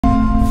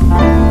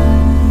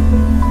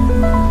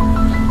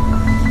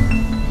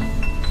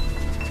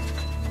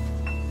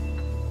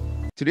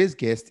Today's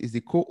guest is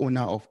the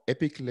co-owner of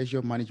Epic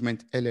Leisure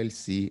Management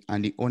LLC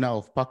and the owner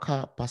of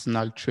Parker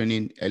Personal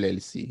Training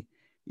LLC.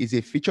 He's a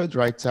featured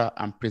writer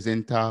and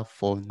presenter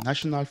for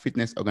national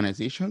fitness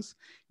organizations.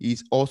 He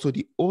is also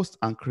the host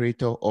and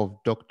creator of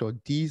Dr.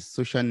 D's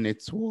Social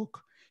Network,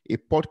 a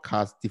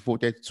podcast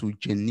devoted to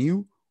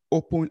genuine,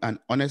 open, and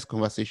honest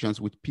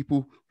conversations with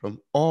people from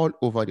all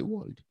over the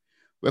world.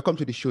 Welcome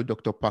to the show,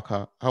 Dr.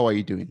 Parker. How are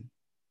you doing?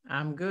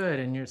 I'm good.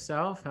 And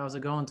yourself? How's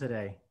it going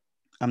today?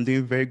 I'm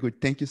doing very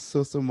good. Thank you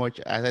so much.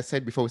 As I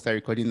said before we start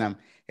recording, I'm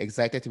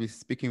excited to be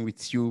speaking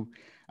with you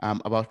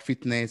about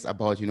fitness,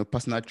 about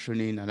personal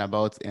training, and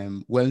about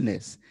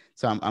wellness.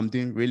 So I'm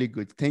doing really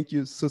good. Thank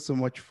you so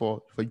much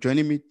for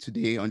joining me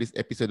today on this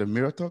episode of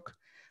Mirror Talk.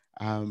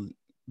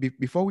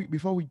 Before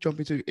we jump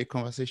into a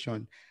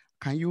conversation,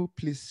 can you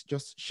please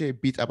just share a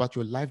bit about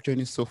your life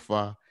journey so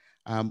far?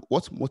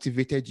 What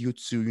motivated you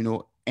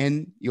to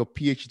earn your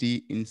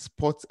PhD in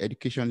sports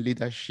education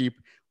leadership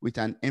with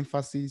an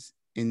emphasis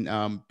in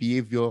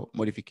behavior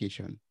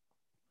modification?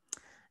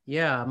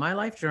 Yeah, my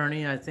life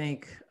journey, I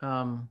think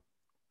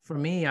for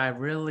me, I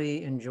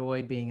really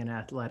enjoyed being in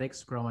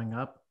athletics growing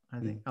up.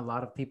 I think a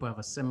lot of people have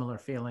a similar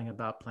feeling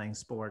about playing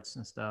sports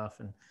and stuff.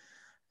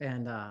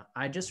 And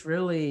I just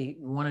really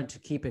wanted to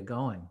keep it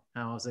going.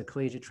 I was a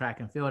collegiate track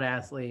and field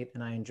athlete,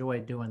 and I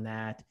enjoyed doing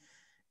that.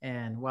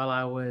 And while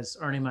I was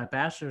earning my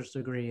bachelor's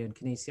degree in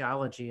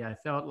kinesiology, I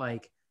felt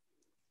like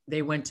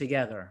they went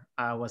together.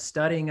 I was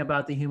studying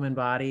about the human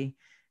body,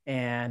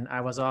 and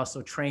I was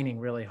also training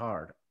really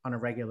hard on a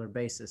regular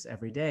basis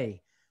every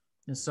day.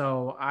 And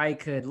so I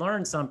could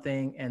learn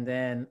something and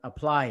then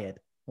apply it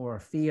or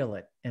feel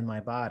it in my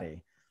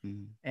body.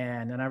 Mm.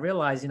 And then I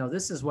realized,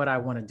 this is what I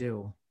want to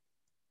do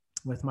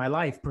with my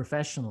life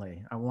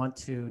professionally. I want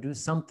to do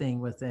something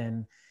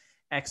within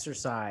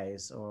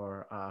exercise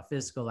or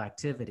physical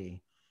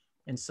activity.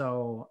 And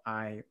so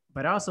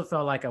but I also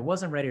felt like I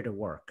wasn't ready to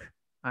work.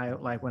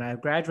 When I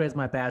graduated with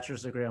my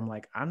bachelor's degree, I'm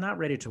like, I'm not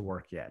ready to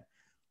work yet.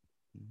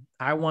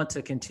 I want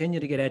to continue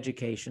to get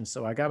education.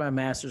 So I got my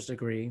master's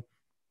degree,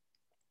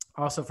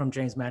 also from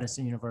James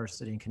Madison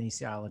University in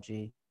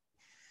kinesiology,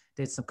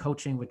 did some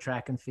coaching with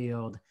track and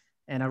field.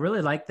 And I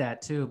really liked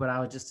that too. But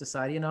I would just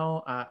decide, I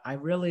don't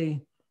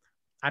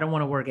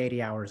want to work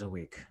 80 hours a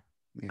week.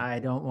 Yeah. I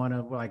don't want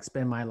to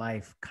spend my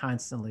life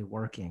constantly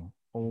working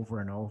over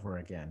and over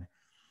again.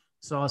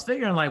 So I was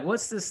figuring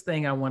what's this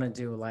thing I want to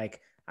do? I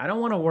don't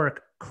want to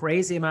work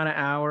crazy amount of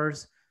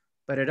hours,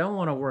 but I don't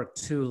want to work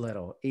too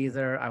little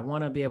either. I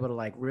want to be able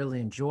to really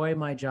enjoy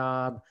my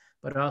job,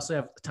 but I also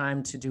have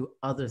time to do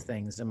other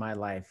things in my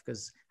life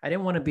because I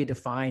didn't want to be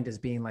defined as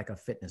being a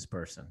fitness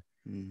person.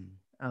 Mm.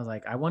 I was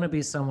like, I want to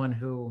be someone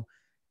who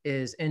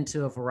is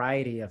into a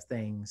variety of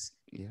things.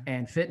 Yeah.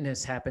 And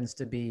fitness happens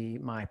to be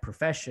my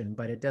profession,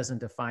 but it doesn't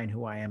define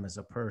who I am as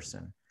a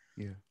person.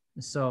 Yeah.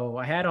 So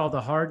I had all the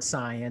hard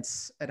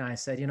science and I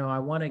said, I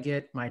want to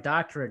get my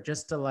doctorate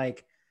just to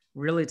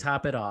really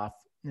top it off.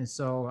 And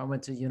so I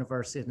went to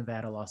University of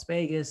Nevada, Las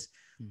Vegas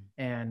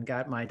and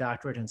got my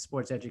doctorate in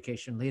sports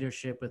education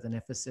leadership with an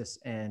emphasis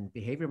in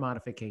behavior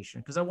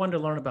modification because I wanted to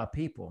learn about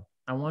people.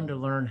 I wanted to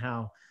learn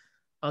how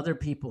other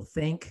people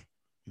think,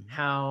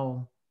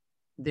 how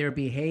their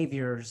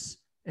behaviors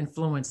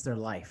influence their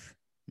life,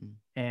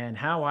 and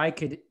how I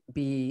could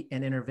be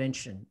an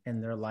intervention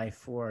in their life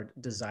for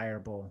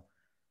desirable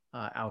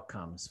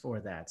outcomes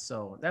for that.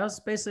 So that was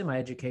basically my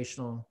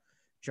educational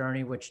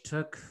journey, which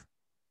took,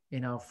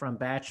 from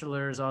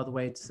bachelor's all the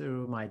way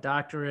through my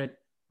doctorate,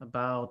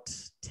 about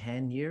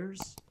 10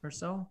 years or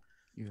so.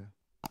 Yeah.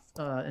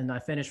 And I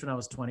finished when I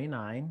was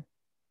 29.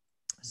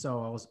 So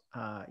I was,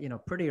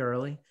 pretty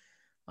early.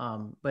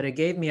 But it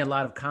gave me a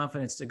lot of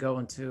confidence to go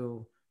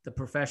into the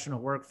professional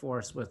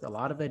workforce with a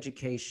lot of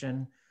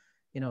education,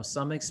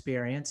 some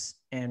experience,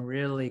 and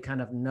really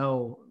kind of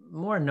know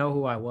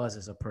who I was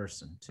as a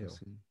person too.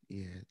 Awesome.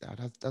 Yeah,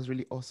 that's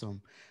really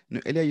awesome.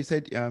 Earlier you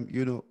said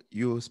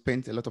you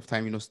spent a lot of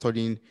time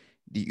studying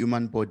the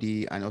human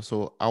body and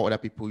also how other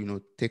people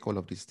take all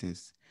of these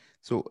things.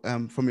 So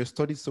from your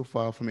studies so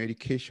far, from your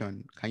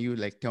education, can you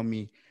tell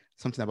me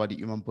something about the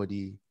human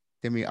body?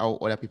 Tell me how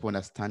other people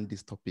understand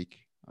this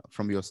topic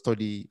from your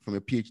study, from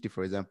your PhD,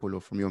 for example,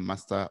 or from your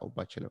master or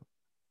bachelor.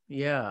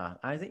 Yeah,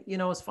 I think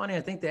it's funny.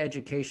 I think the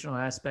educational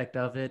aspect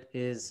of it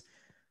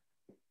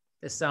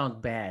sounds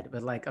bad,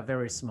 but a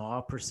very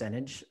small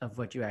percentage of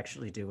what you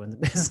actually do in the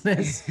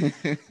business.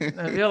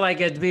 I feel like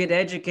being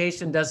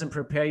education doesn't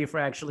prepare you for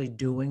actually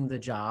doing the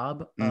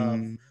job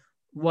of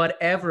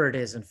whatever it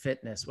is in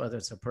fitness, whether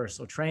it's a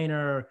personal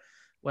trainer,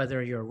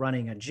 whether you're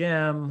running a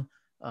gym,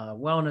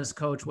 wellness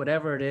coach,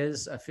 whatever it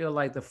is. I feel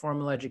like the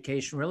formal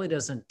education really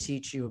doesn't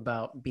teach you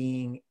about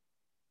being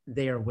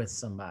there with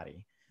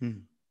somebody.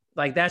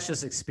 That's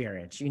just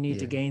experience. You need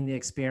to gain the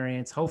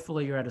experience.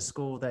 Hopefully you're at a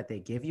school that they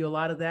give you a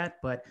lot of that,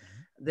 but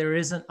there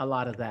isn't a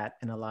lot of that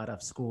in a lot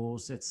of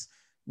schools. It's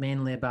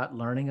mainly about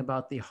learning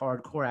about the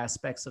hardcore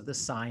aspects of the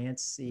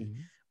science, the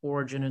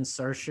origin,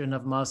 insertion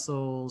of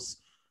muscles,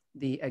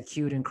 the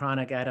acute and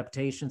chronic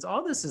adaptations.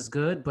 All this is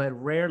good, but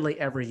rarely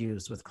ever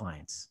used with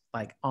clients,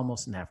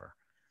 almost never.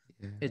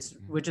 Yeah.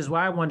 Which is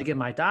why I wanted to get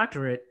my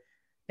doctorate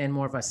in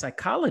more of a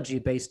psychology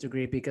based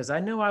degree, because I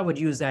knew I would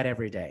use that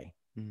every day.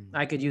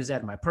 I could use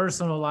that in my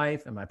personal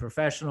life and my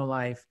professional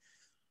life.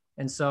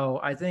 And so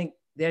I think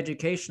the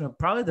education,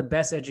 probably the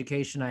best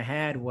education I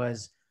had,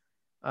 was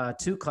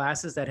two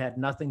classes that had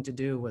nothing to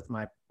do with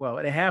my, well,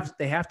 they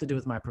have to do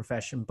with my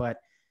profession,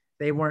 but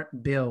they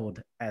weren't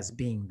billed as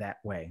being that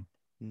way.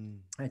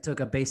 I took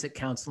a basic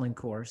counseling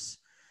course,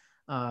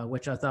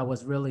 which I thought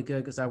was really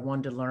good because I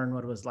wanted to learn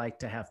what it was like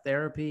to have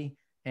therapy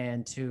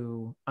and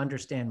to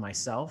understand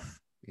myself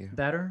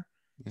better,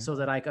 so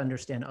that I can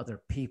understand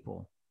other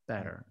people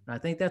better. And I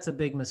think that's a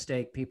big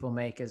mistake people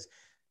make, is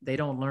they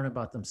don't learn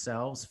about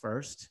themselves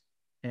first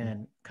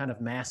and kind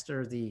of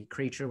master the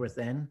creature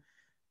within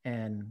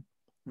and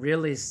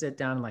really sit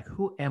down and like,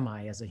 who am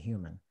I as a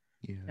human?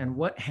 And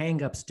what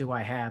hangups do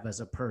I have as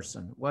a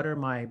person? What are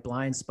my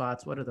blind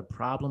spots? What are the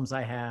problems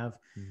I have?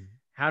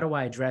 How do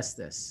I address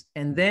this?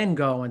 And then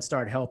go and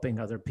start helping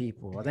other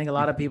people. I think a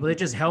lot of people, they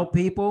just help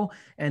people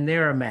and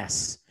they're a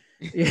mess,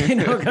 you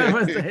know, kind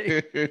of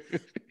thing.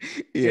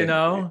 You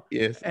know?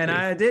 And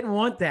I didn't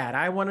want that.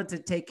 I wanted to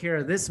take care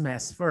of this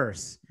mess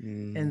first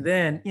and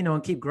then, you know,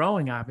 and keep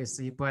growing,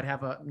 obviously, but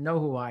know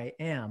who I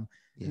am.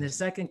 And the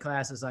second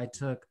classes I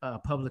took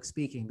public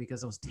speaking,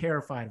 because I was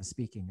terrified of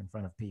speaking in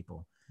front of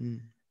people.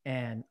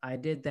 And I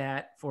did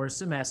that for a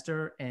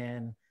semester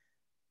and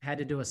had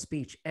to do a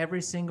speech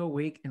every single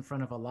week in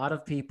front of a lot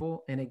of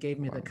people. And it gave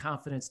me the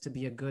confidence to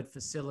be a good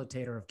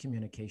facilitator of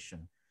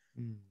communication.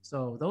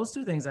 So those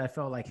two things I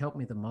felt like helped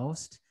me the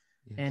most.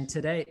 And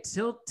today,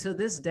 to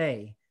this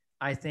day,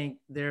 I think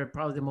they're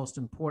probably the most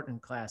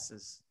important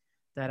classes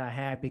that I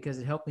had, because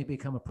it helped me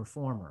become a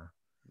performer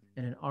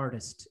and an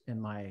artist in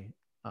my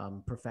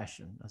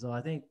profession. So I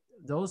think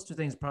those two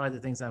things are probably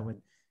the things I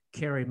would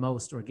carry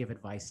most or give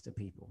advice to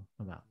people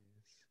about.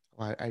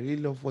 Well, I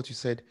really love what you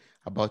said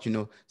about, you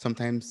know,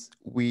 sometimes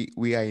we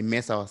are a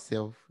mess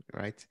ourselves,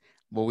 right?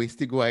 But we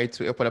still go ahead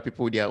to help other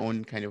people with their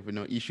own kind of, you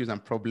know, issues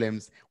and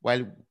problems,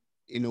 while,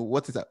 you know,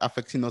 what is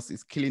affecting us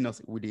is killing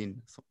us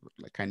within, so,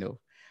 like, kind of.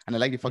 And I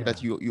like the fact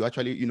that you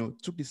actually, you know,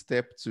 took the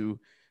step to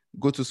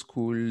go to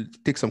school,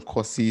 take some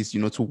courses, you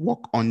know, to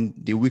work on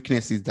the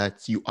weaknesses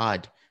that you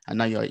had, and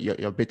now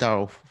you're better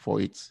off for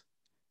it.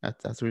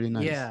 That's really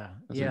nice.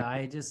 That's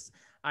really cool.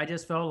 I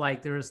just felt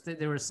like there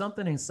was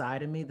something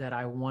inside of me that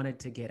I wanted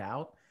to get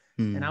out.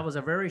 And I was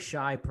a very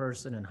shy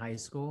person in high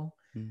school.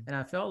 And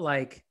I felt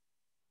like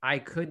I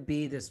could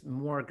be this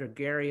more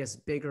gregarious,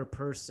 bigger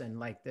person,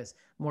 like this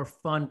more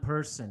fun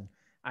person.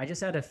 I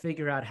just had to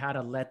figure out how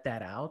to let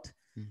that out.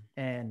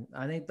 And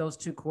I think those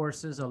two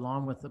courses,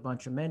 along with a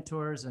bunch of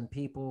mentors and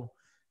people,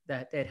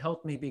 that it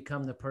helped me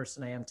become the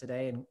person I am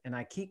today. And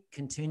I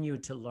continue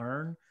to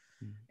learn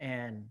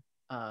and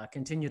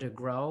continue to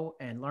grow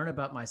and learn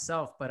about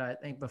myself. But I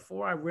think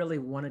before I really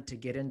wanted to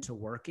get into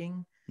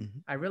working,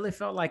 I really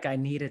felt like I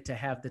needed to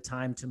have the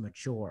time to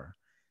mature.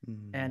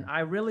 And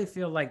I really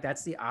feel like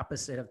that's the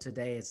opposite of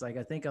today. It's like,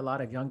 I think a lot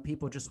of young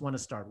people just want to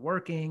start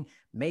working,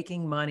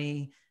 making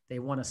money. They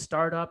want to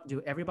start up,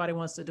 everybody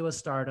wants to do a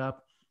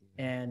startup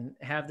and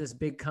have this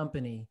big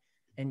company.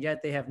 And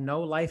yet they have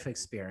no life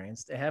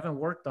experience. They haven't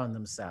worked on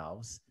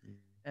themselves.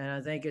 And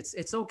I think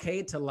it's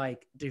okay to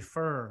like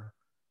defer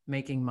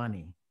making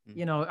money.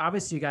 You know,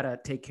 obviously you got to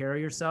take care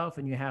of yourself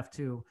and you have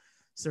to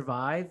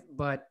survive,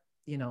 but,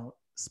 you know,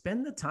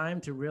 spend the time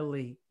to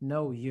really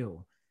know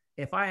you.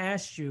 If I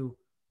asked you,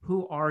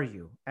 who are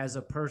you as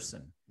a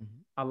person?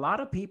 A lot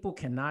of people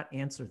cannot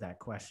answer that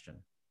question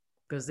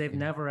because they've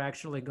never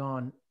actually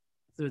gone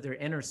through their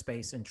inner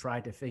space and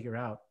tried to figure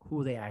out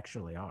who they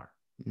actually are.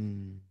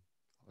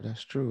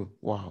 That's true.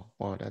 Wow.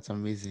 That's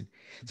amazing.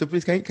 So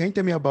please, can you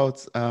tell me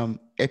about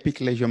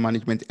Epic Leisure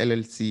Management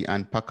LLC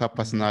and Parker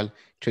Personal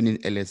Training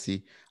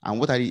LLC, and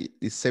what are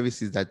the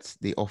services that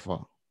they offer?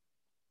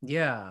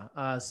 Yeah.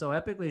 So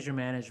Epic Leisure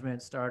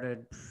Management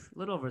started a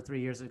little over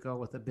 3 years ago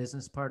with a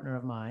business partner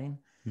of mine.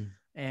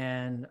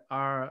 And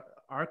our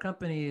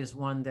company is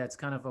one that's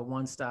kind of a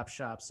one-stop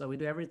shop. So we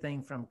do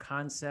everything from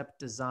concept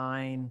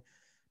design,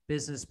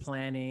 business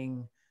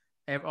planning,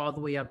 all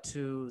the way up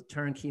to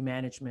turnkey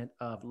management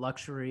of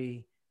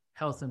luxury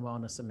health and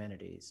wellness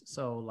amenities.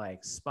 So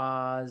like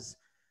spas,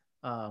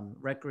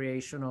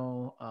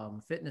 recreational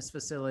fitness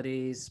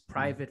facilities,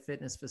 private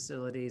fitness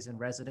facilities in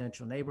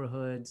residential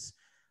neighborhoods,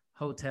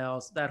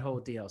 hotels, that whole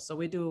deal. So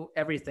we do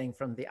everything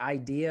from the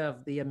idea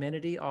of the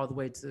amenity all the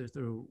way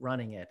through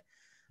running it.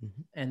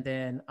 And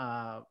then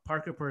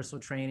Parker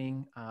Personal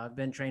Training, I've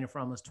been training for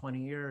almost 20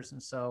 years.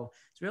 And so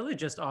it's really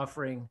just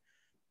offering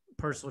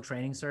personal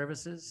training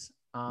services.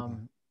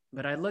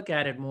 But I look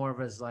at it more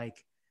of as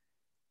like,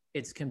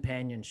 it's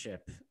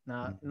companionship.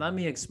 Now, let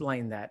me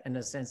explain that in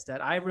the sense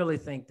that I really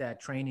think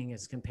that training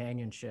is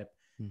companionship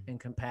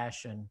and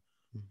compassion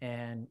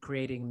and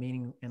creating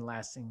meaning and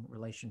lasting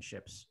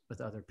relationships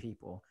with other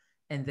people.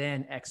 And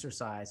then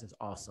exercise is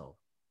also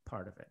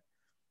part of it.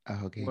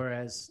 Okay.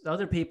 Whereas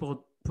other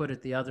people put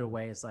it the other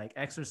way. It's like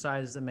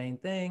exercise is the main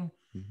thing.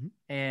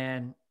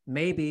 And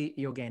maybe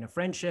you'll gain a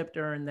friendship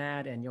during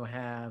that and you'll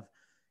have,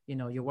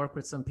 you work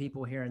with some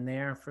people here and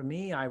there. For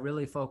me, I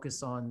really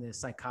focus on the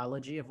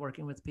psychology of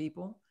working with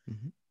people.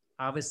 Mm-hmm.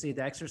 Obviously,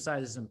 the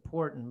exercise is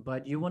important,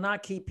 but you will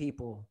not keep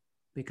people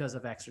because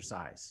of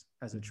exercise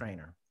as a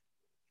trainer.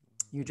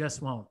 You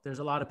just won't. There's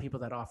a lot of people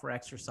that offer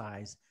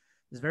exercise.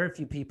 There's very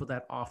few people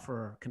that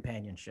offer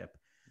companionship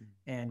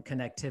and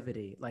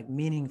connectivity, like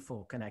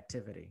meaningful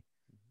connectivity.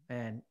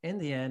 And in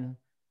the end,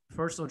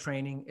 personal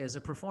training is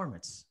a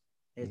performance.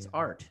 It's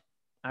art.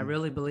 I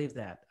really believe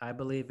that. I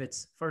believe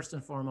it's first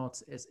and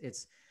foremost,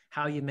 it's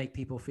how you make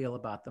people feel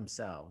about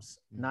themselves,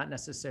 not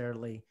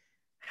necessarily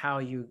how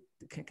you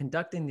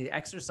conducting the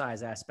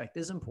exercise aspect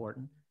is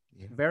important,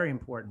 very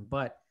important,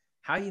 but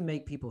how you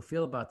make people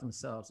feel about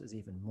themselves is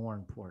even more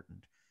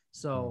important.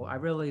 So I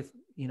really,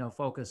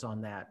 focus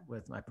on that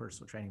with my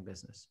personal training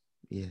business.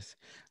 Yes,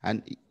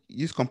 and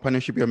this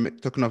companionship you're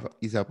talking of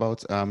is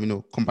about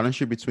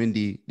companionship between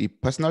the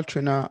personal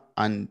trainer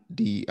and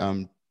the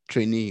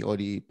trainee, or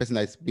the person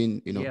that's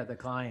been the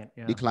client.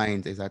 the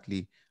client,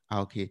 exactly.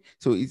 Okay,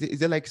 so is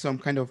there like some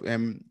kind of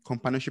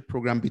companionship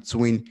program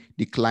between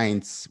the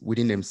clients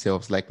within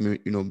themselves, like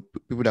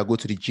people that go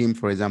to the gym,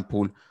 for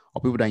example,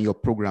 or people that in your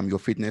program, your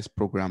fitness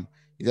program?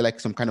 Is there like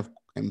some kind of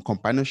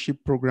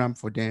companionship program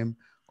for them,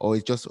 or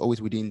it's just always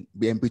between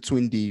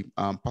the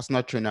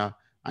personal trainer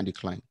and the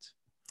client?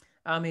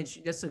 I mean,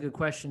 that's a good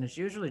question. It's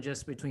usually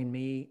just between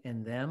me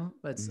and them,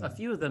 but a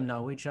few of them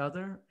know each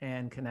other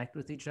and connect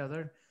with each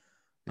other.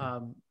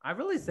 I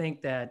really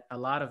think that a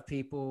lot of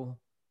people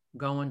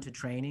go into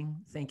training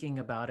thinking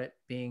about it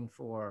being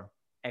for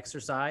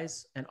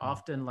exercise, and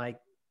often like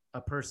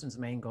a person's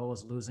main goal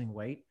is losing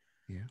weight,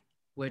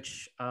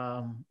 which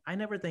I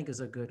never think is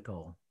a good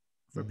goal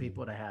for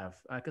people to have,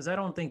 because I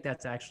don't think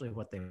that's actually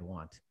what they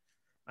want.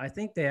 I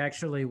think they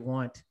actually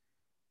want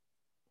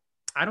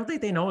I don't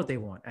think they know what they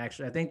want,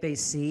 actually. I think they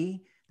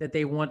see that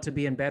they want to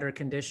be in better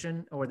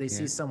condition, or they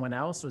see someone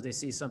else, or they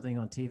see something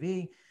on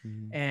TV,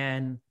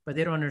 but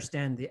they don't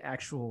understand the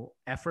actual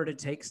effort it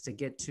takes to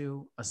get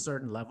to a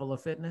certain level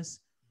of fitness.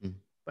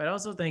 But I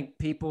also think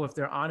people, if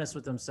they're honest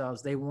with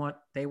themselves, they want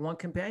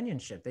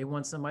companionship. They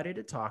want somebody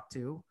to talk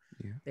to.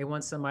 They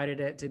want somebody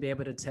to be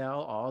able to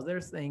tell all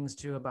their things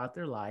to about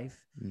their life,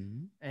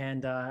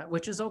 and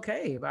which is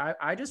okay. But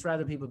I just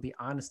rather people be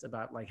honest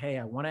about, like, hey,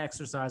 I want to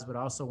exercise, but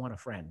I also want a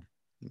friend.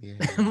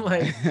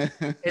 Like,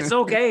 it's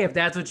okay if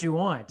that's what you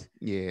want.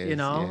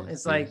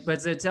 It's like, but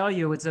to tell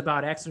you it's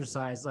about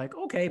exercise, like,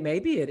 okay,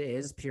 maybe it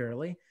is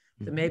purely,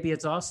 but maybe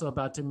it's also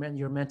about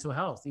your mental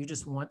health. You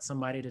just want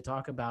somebody to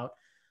talk about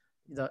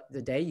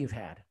the day you've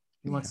had.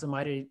 You want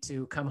somebody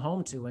to come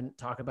home to and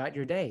talk about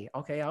your day.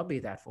 Okay, I'll be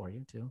that for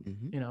you too.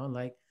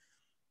 Like,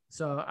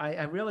 so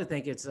I really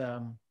think it's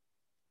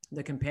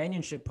the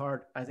companionship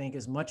part, I think,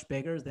 is much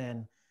bigger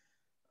than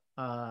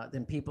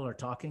people are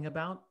talking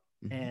about.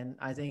 And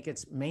I think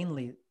it's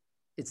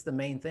the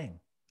main thing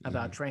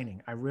about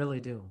training. I really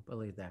do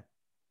believe that.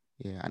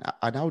 Yeah,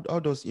 and how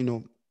does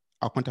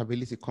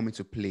accountability come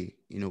into play?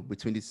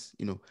 Between this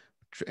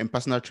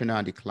personal trainer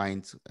and the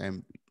client,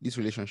 this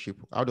relationship.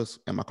 How does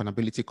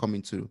accountability come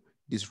into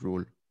this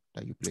role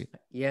that you play?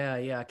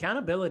 Yeah,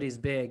 accountability is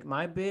big.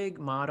 My big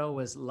motto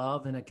is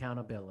love and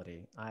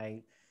accountability.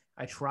 I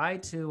try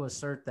to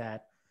assert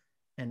that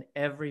in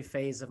every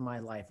phase of my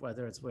life,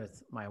 whether it's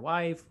with my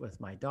wife, with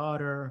my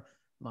daughter,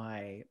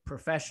 my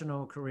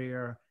professional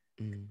career,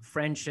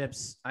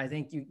 friendships. I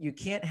think you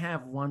can't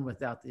have one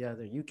without the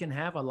other. You can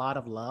have a lot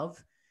of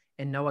love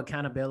and no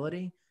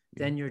accountability.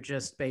 Then you're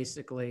just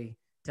basically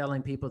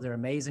telling people they're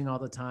amazing all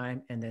the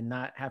time and then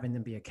not having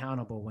them be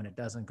accountable when it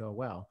doesn't go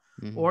well.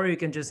 Or you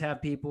can just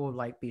have people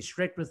like be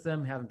strict with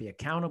them, have them be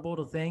accountable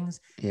to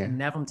things, and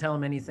never tell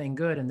them anything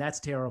good. And that's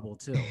terrible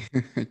too.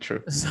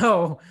 True.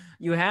 So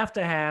you have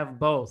to have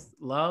both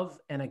love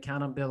and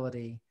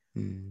accountability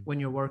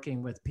when you're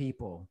working with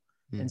people.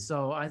 And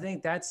so I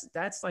think that's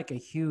like a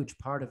huge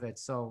part of it.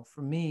 So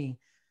for me,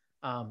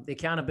 the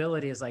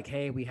accountability is like,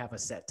 hey, we have a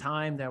set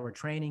time that we're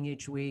training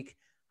each week.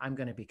 I'm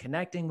going to be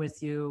connecting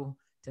with you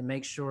to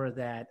make sure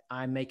that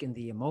I'm making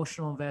the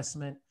emotional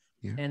investment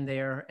in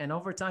there. And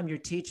over time, you're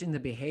teaching the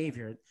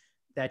behavior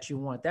that you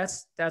want.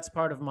 That's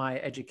part of my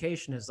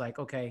education, is like,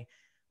 okay,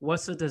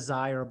 what's a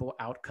desirable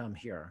outcome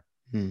here?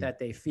 That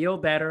they feel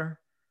better,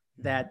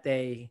 that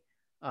they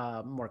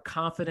more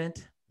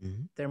confident,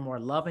 they're more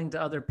loving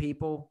to other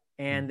people,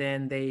 and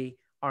then they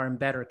are in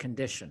better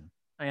condition.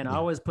 And I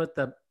always put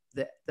the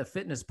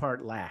fitness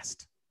part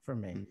last for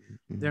me.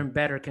 They're in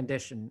better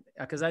condition,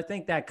 because I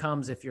think that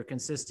comes if you're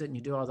consistent and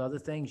you do all the other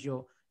things,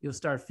 you'll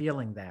start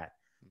feeling that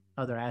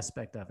other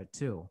aspect of it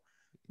too.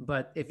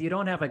 But if you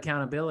don't have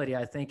accountability,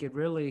 I think it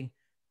really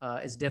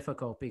is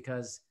difficult,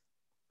 because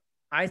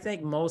I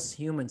think most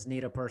humans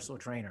need a personal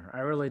trainer. I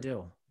really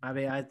do. I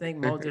mean, I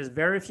think there's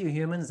very few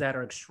humans that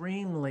are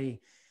extremely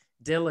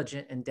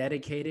diligent and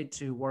dedicated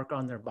to work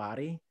on their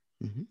body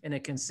in a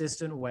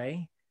consistent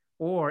way,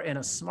 or in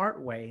a smart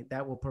way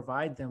that will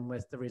provide them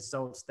with the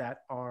results that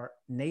are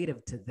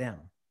native to them,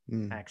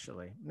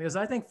 actually. Because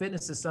I think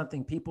fitness is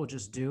something people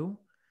just do.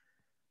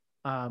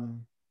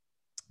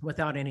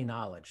 without any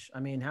knowledge. I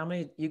mean, how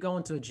many, you go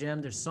into a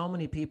gym, there's so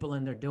many people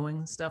in there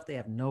doing stuff, they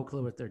have no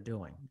clue what they're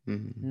doing.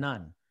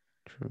 None.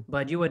 True.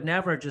 But you would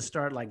never just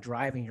start like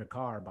driving your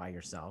car by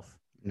yourself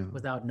No.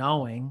 without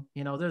knowing,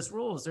 there's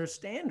rules, there's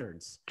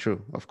standards.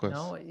 True, of course.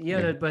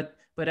 Yeah.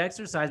 But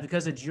exercise,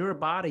 because it's your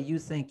body, you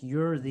think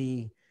you're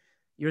the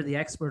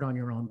expert on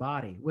your own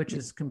body, which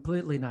is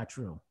completely not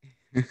true.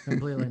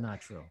 Completely not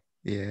true.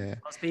 Yeah.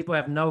 Most people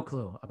have no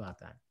clue about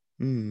that.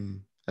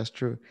 That's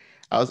true.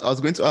 I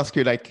was going to ask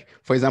you, like,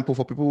 for example,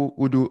 for people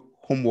who do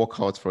home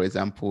workouts, for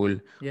example,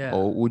 Yeah.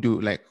 or who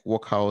do like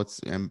workouts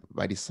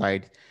by the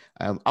side,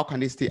 how can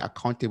they stay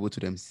accountable to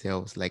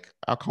themselves? Like,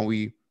 how can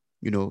we,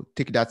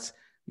 take that,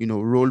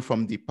 role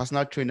from the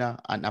personal trainer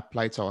and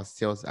apply it to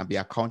ourselves and be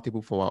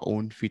accountable for our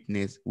own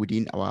fitness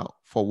within our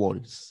four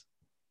walls?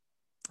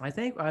 I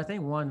think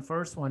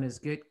first one is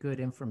get good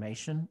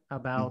information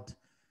about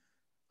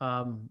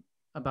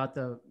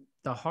the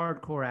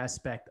hardcore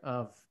aspect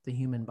of the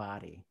human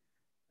body.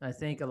 I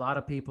think a lot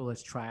of people,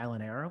 it's trial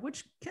and error,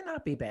 which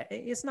cannot be bad.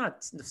 It's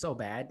not so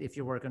bad if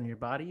you work on your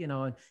body, and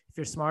if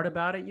you're smart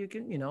about it, you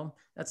can,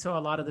 that's how a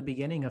lot of the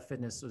beginning of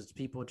fitness was,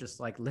 people just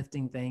like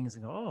lifting things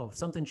and go, oh,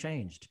 something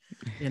changed,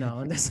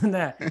 and this and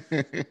that.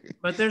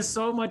 But there's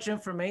so much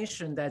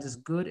information that is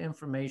good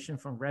information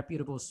from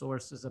reputable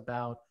sources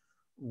about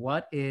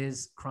what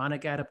is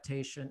chronic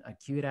adaptation,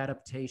 acute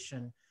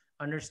adaptation,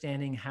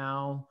 understanding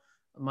how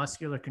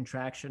muscular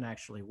contraction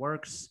actually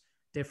works,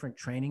 different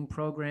training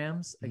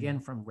programs, again,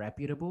 from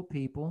reputable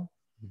people.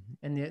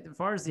 And as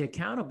far as the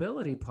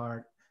accountability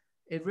part,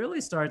 it really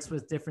starts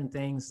with different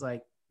things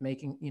like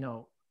making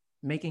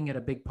it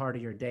a big part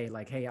of your day.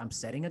 Like, hey, I'm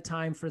setting a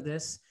time for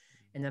this,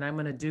 and then I'm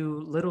going to do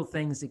little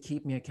things to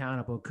keep me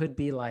accountable. It could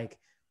be like,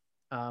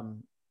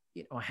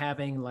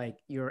 having like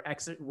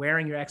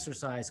wearing your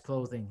exercise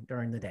clothing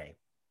during the day.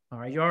 All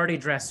right. You're already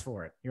dressed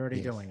for it. You're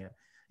already doing it,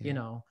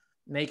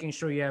 making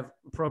sure you have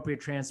appropriate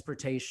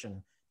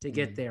transportation to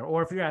get there.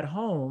 Or if you're at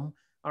home,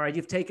 all right,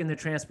 you've taken the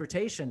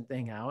transportation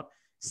thing out,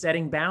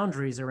 setting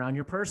boundaries around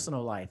your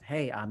personal life.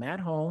 Hey, I'm at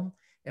home.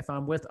 If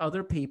I'm with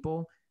other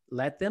people,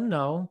 let them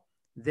know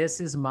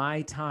this is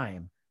my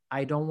time.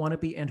 I don't want to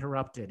be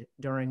interrupted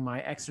during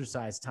my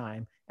exercise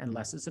time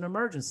unless it's an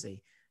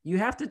emergency. You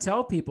have to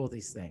tell people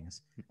these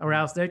things, or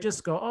else they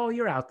just go, oh,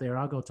 you're out there,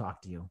 I'll go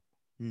talk to you,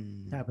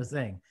 type of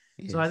thing.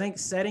 Yes. So I think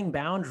setting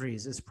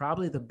boundaries is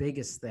probably the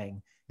biggest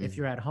thing. If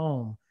you're at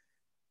home,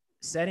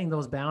 setting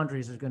those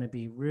boundaries is going to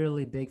be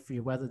really big for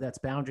you, whether that's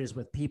boundaries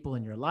with people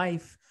in your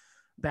life,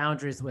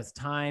 boundaries with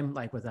time,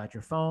 like without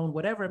your phone,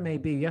 whatever it may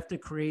be. You have to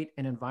create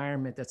an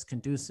environment that's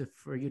conducive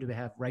for you to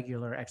have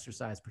regular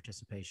exercise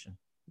participation.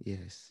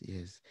 Yes.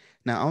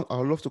 Now, I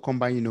would love to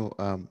combine,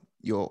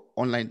 your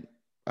online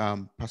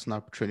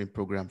personal training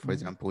program, for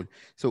example.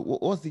 So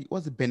what's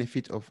the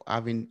benefit of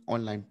having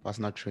online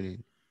personal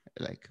training?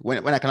 Like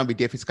when I cannot be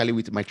there physically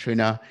with my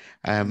trainer,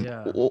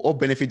 what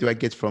benefit do I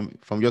get from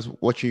just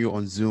watching you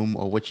on Zoom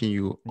or watching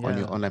you on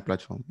your online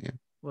platform? Yeah.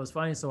 Well, it's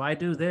funny. So I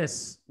do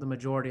this the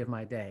majority of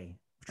my day,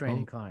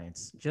 training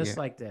clients, just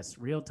like this,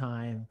 real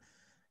time.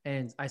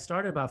 And I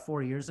started about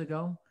 4 years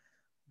ago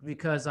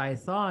because I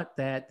thought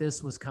that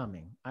this was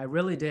coming. I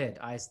really did.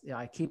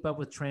 I keep up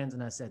with trends,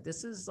 and I said,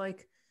 this is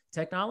like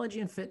technology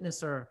and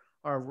fitness are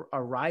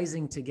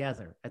rising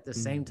together at the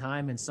same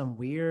time in some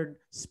weird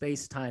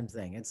space-time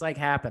thing. It's like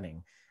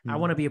happening. I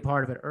want to be a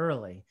part of it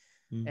early.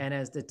 And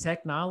as the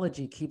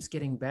technology keeps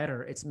getting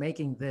better, it's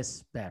making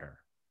this better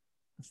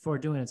for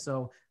doing it.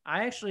 So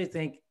I actually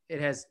think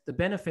the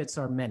benefits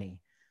are many.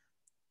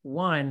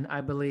 One,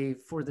 I believe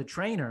for the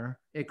trainer,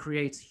 it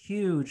creates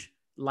huge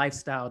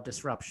lifestyle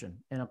disruption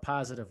in a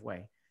positive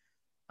way.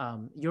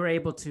 You're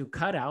able to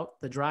cut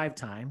out the drive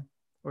time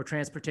or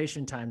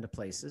transportation time to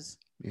places.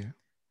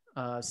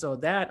 So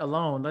that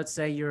alone, let's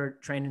say you're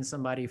training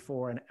somebody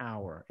for an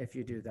hour. If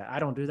you do that, I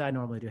don't do that. I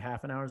normally do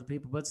half an hour with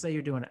people, but let's say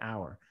you're doing an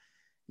hour.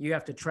 You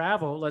have to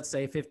travel, let's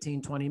say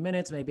 15, 20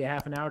 minutes, maybe a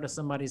half an hour to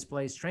somebody's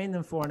place, train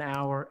them for an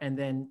hour, and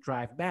then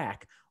drive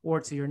back or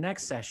to your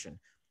next session.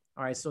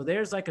 All right. So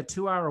there's like a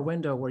 2-hour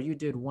window where you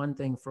did one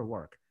thing for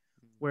work.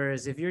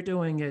 Whereas if you're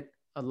doing it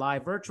a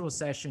live virtual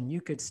session, you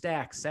could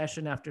stack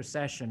session after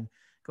session,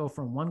 go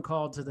from one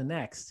call to the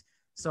next.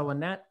 So in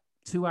that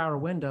 2-hour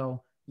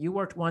window, you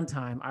worked one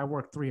time, I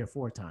worked 3 or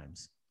 4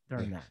 times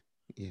during that.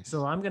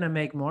 So I'm going to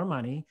make more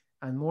money.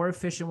 I'm more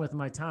efficient with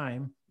my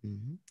time.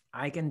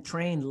 I can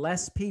train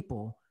less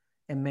people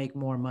and make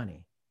more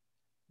money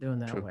doing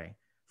that way.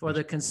 For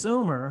the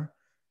consumer,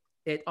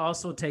 it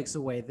also takes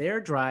away their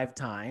drive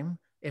time.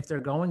 If they're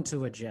going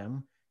to a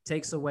gym,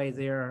 takes away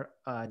their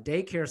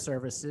daycare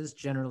services,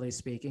 generally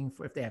speaking,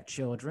 if they have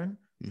children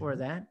for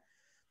that.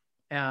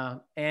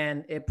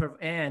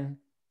 And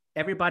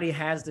everybody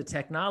has the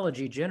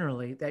technology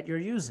generally that you're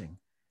using.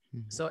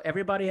 So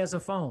everybody has a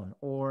phone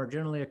or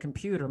generally a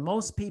computer.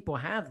 Most people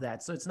have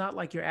that. So it's not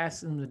like you're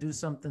asking them to do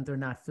something they're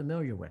not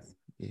familiar with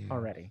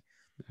already.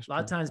 A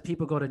lot of times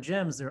people go to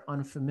gyms, they're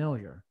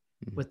unfamiliar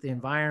with the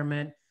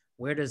environment.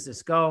 Where does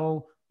this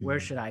go? Where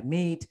should I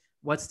meet?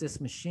 What's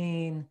this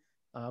machine?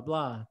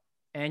 Blah.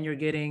 And you're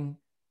getting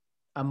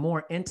a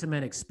more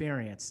intimate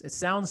experience. It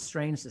sounds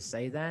strange to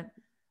say that,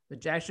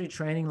 but actually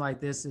training like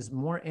this is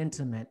more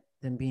intimate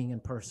than being in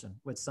person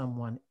with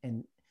someone.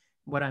 And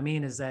what I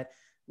mean is that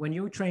when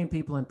you train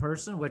people in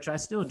person, which I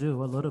still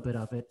do a little bit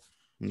of it,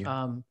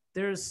 Yeah.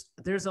 there's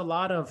a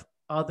lot of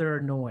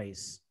other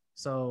noise.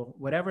 So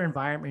whatever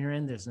environment you're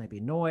in, there's maybe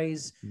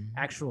noise, Mhm.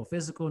 actual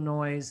physical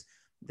noise.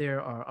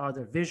 There are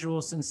other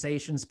visual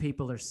sensations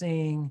people are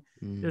seeing.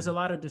 There's a Mm.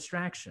 lot of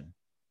distraction.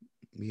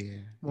 Yeah.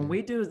 When Yeah.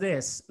 we do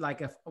this,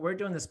 like if we're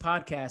doing this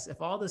podcast,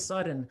 if all of a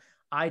sudden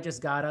I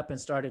just got up and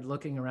started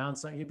looking around,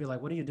 so you'd be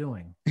like, "What are you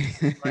doing?"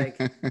 Like,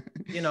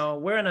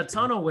 we're in a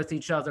tunnel with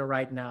each other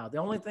right now. The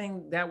only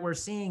thing that we're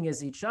seeing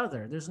is each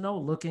other. There's no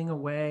looking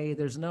away.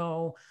 There's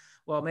no,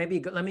 well,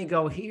 maybe let me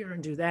go here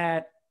and do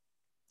that.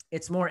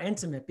 It's more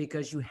intimate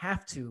because you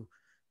have to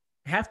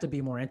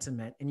be more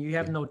intimate, and you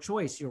have Yeah. no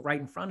choice. You're right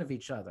in front of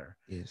each other,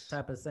 Yes.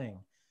 type of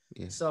thing.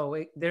 Yes.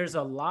 So there's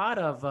a lot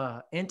of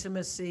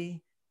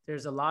intimacy.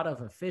 There's a lot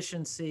of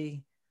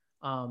efficiency,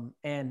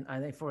 and I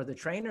think for the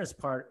trainer's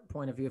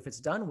point of view, if it's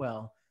done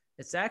well,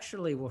 it's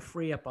actually will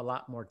free up a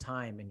lot more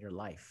time in your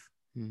life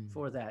Mm.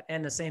 for that.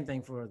 And the same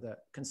thing for the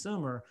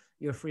consumer,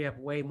 you'll free up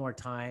way more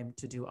time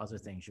to do other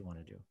things you want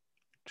to do.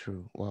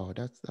 True. Wow,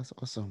 that's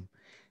awesome.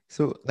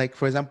 So, like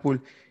for example,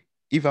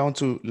 if I want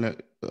to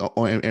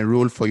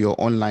enroll for your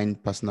online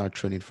personal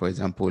training, for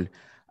example,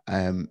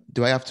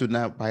 do I have to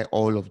now buy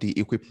all of the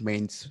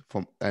equipment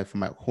from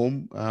my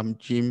home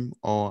gym,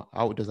 or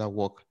how does that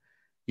work?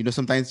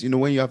 Sometimes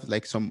when you have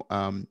like some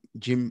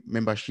gym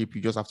membership,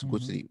 you just have to go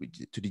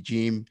Mm-hmm. to the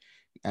gym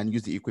and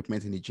use the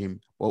equipment in the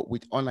gym. But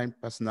with online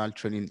personal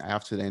training, I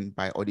have to then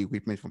buy all the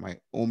equipment from my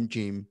home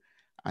gym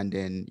and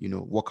then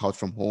work out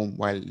from home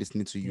while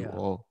listening to you Yeah.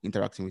 or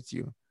interacting with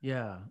you.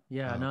 Yeah.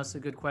 No, Okay. it's a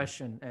good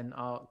question. And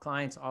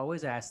clients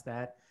always ask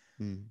that.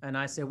 Mm, And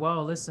I say,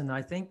 well, listen,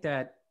 I think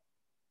that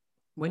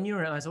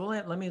I said, well,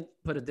 let me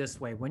put it this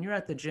way. When you're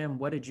at the gym,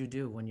 what did you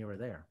do when you were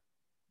there?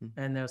 mm,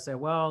 And they'll say,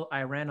 well,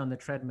 I ran on the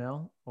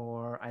treadmill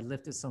or I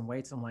lifted some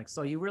weights. I'm like,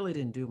 so you really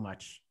didn't do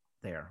much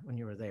there when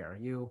you were there.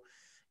 You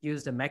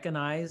used a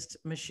mechanized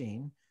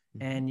machine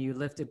mhm. and you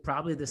lifted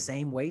probably the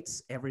same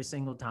weights every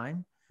single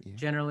time. Yeah.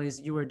 Generally,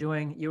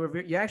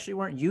 you actually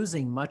weren't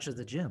using much of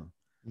the gym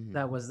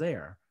that Mhm. was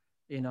there.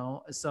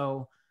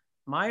 So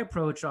my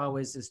approach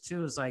always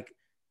is like,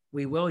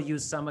 we will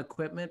use some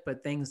equipment,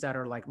 but things that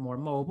are like more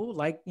mobile,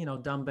 like,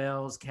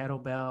 dumbbells,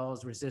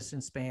 kettlebells,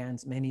 resistance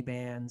bands, mini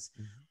bands.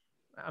 Mhm.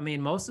 I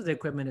mean, most of the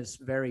equipment is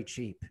very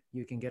cheap.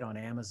 You can get on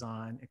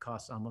Amazon. It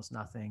costs almost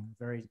nothing.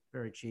 Very,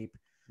 very cheap.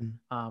 Mm.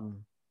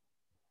 Um,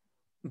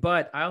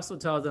 but I also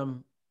tell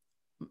them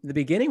the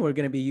beginning, we're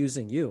going to be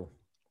using you.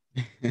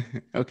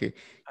 Okay.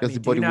 I Because the mean, do you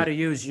body know how would. to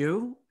use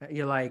you?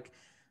 You're like,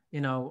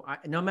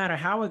 no matter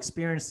how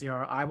experienced they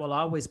are, I will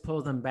always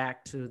pull them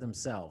back to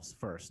themselves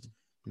first.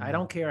 I Mm.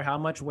 don't care how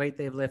much weight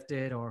they've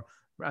lifted, or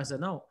I said,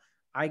 no,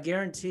 I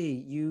guarantee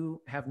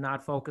you have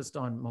not focused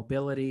on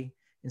mobility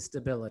and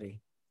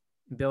stability,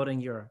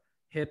 building your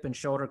hip and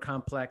shoulder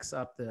complex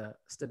up, the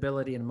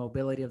stability and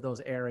mobility of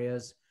those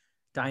areas,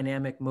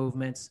 dynamic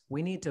movements.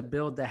 We need to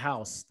build the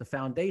house, the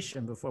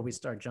foundation, before we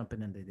start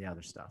jumping into the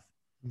other stuff.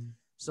 Mm.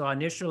 So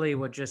initially,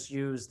 we'll just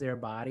use their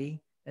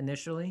body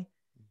initially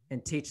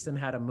and teach them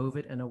how to move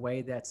it in a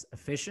way that's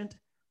efficient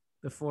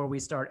before we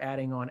start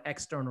adding on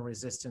external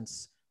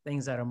resistance,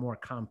 things that are more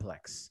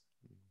complex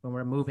when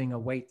we're moving a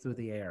weight through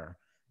the air,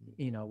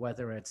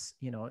 whether it's,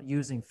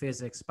 using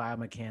physics,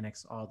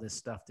 biomechanics, all this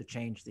stuff to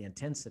change the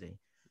intensity.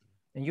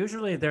 And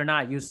usually they're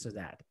not used to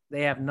that.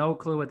 They have no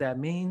clue what that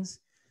means.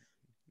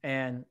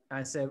 And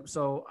I said,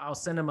 so I'll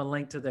send them a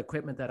link to the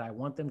equipment that I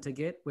want them to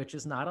get, which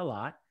is not a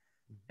lot.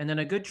 And then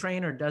a good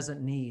trainer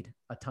doesn't need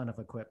a ton of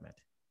equipment.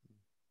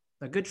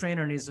 A good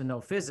trainer needs to know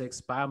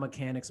physics,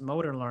 biomechanics,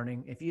 motor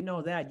learning. If you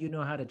know that, you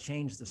know how to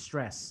change the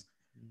stress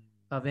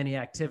of any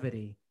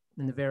activity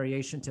and the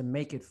variation to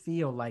make it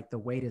feel like the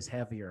weight is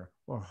heavier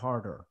or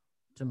harder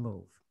to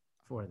move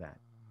for that.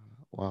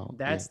 Wow. Yeah.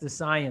 That's the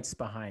science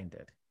behind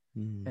it.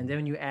 And Mm. then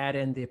when you add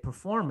in the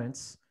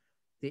performance,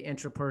 the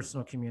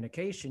interpersonal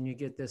communication, you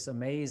get this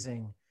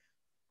amazing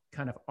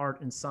kind of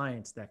art and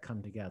science that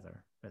come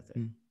together with it.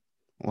 Mm.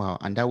 Wow.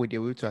 And that way they're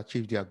able to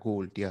achieve their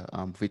goal, their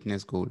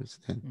fitness goals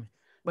then.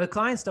 But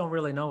clients don't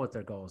really know what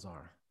their goals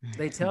are.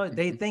 They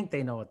think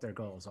they know what their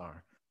goals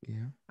are.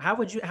 Yeah. How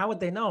would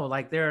they know?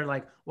 Like they're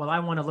like, well, I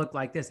want to look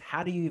like this.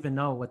 How do you even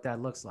know what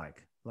that looks like?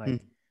 Mm.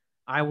 Like,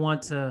 I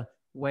want to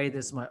weigh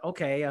this much.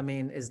 Okay, I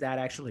mean, is that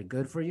actually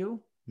good for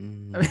you? I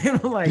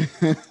Mm. mean, like,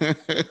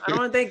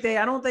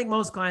 I don't think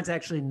most clients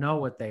actually know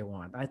what they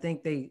want. I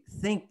think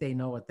they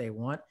know what they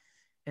want.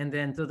 And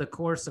then through the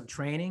course of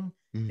training,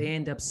 they Mm.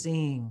 end up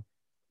seeing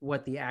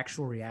what the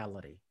actual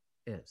reality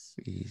is.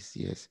 Yes,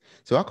 yes.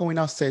 So how can we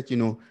now set,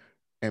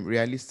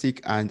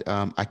 realistic and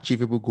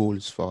achievable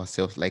goals for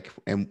ourselves, like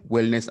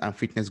wellness and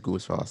fitness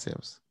goals for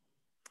ourselves?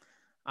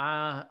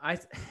 Uh, I,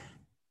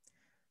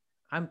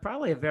 I'm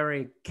probably a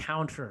very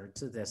counter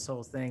to this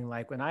whole thing.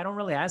 Like when I don't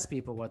really ask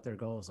people what their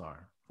goals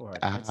are for it.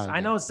 Ah, I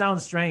okay. know it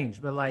sounds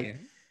strange, but like Yeah.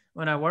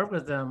 when I work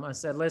with them, I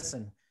said,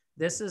 listen,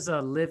 this is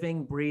a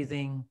living,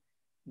 breathing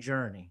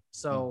journey.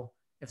 So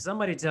if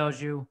somebody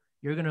tells you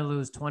you're going to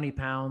lose 20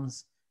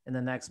 pounds in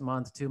the next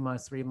month, 2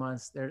 months, 3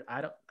 months,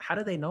 how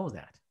do they know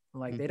that?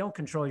 Like, they don't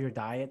control your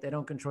diet. They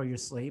don't control your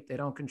sleep. They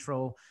don't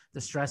control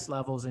the stress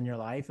levels in your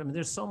life. I mean,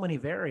 there's so many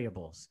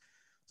variables.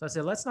 So I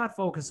said, let's not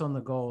focus on the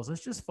goals.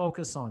 Let's just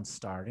focus on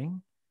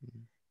starting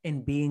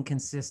and being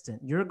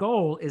consistent. Your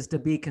goal is to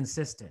be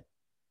consistent.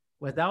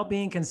 Without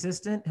being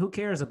consistent, who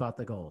cares about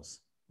the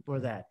goals for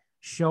that?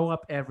 Show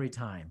up every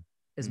time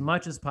as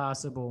much as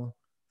possible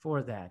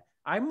for that.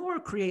 I more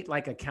create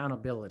like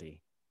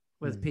accountability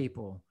with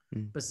people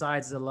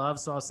besides the love.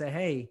 So I'll say,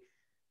 hey,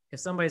 if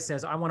somebody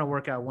says, I want to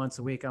work out once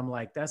a week, I'm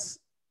like, that's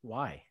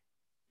why?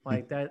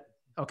 Like that.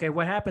 Okay,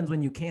 what happens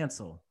when you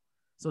cancel?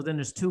 So then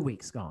there's 2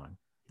 weeks gone.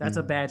 That's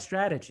a bad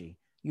strategy.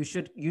 You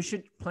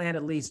should plan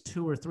at least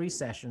 2 or 3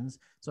 sessions.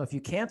 So if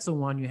you cancel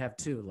one, you have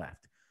 2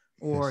 left.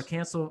 Or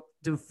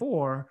do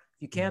 4.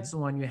 If you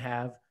cancel one, you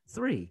have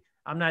 3.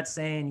 I'm not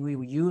saying we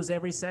will use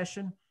every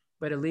session,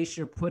 but at least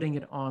you're putting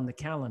it on the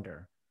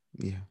calendar.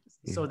 Yeah.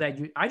 So that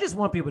I just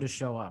want people to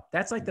show up.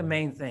 That's like the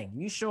main thing.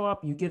 You show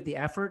up, you give the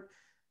effort,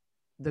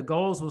 the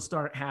goals will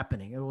start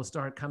happening. It will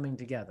start coming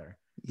together.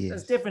 Yes.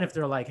 It's different if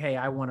they're like, hey,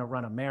 I want to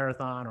run a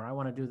marathon or I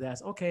want to do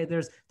this. Okay,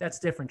 that's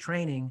different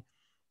training.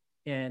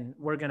 And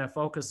we're going to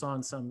focus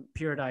on some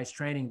periodized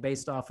training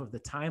based off of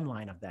the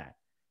timeline of that.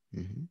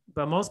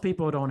 But most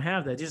people don't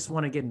have that. They just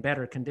want to get in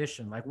better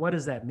condition. Like, what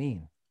does that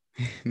mean?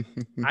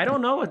 I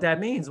don't know what that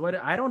means.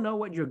 I don't know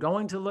what you're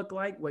going to look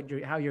like, what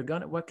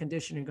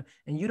condition you're going,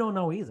 and you don't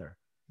know either.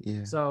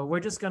 Yeah. So we're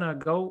just going to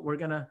go, we're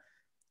going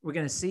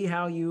to see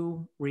how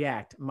you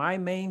react. My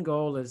main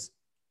goal is,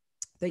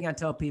 thing I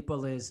tell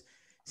people is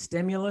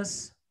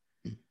stimulus.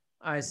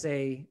 I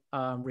say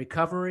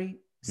recovery,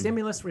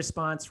 stimulus,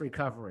 response,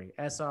 recovery,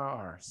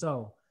 SRR.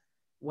 So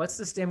what's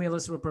the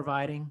stimulus we're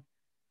providing?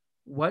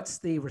 What's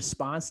the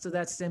response to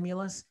that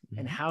stimulus?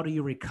 And how do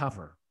you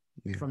recover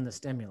from the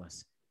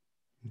stimulus?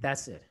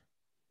 That's it.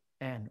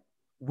 And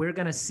we're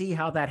going to see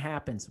how that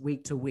happens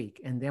week to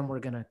week. And then we're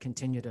going to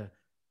continue to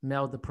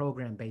meld the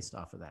program based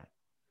off of that.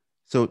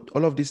 So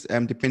all of this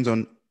depends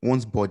on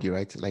one's body,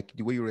 right? Like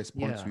the way you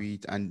respond to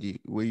it and the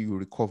way you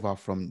recover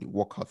from the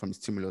workout, from the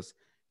stimulus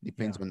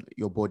depends on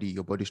your body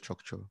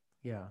structure.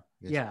 Yeah.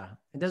 Yes. Yeah.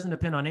 It doesn't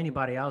depend on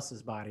anybody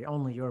else's body,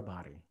 only your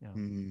body.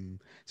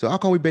 So how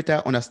can we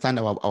better understand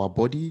our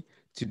body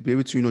to be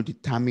able to,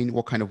 determine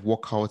what kind of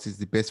workouts is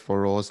the best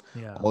for us,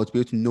 or to be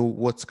able to know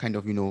what kind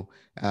of,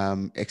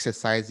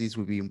 exercises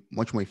will be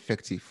much more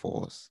effective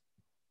for us?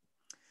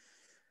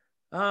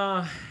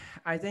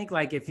 I think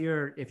like if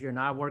you're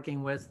not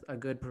working with a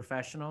good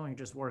professional, you're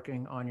just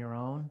working on your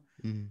own.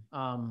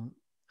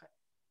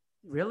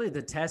 Really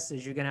the test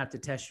is you're going to have to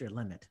test your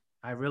limit.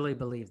 I really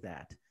believe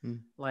that.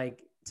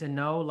 Like to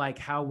know like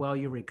how well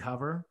you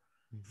recover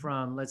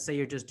from, let's say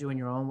you're just doing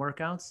your own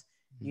workouts.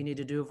 You need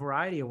to do a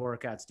variety of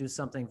workouts, do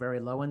something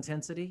very low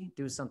intensity,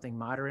 do something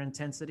moderate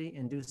intensity,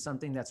 and do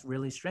something that's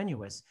really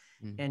strenuous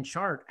and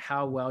chart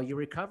how well you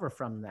recover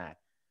from that.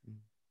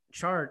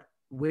 Chart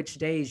which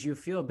days you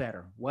feel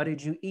better. What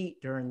did you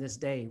eat during this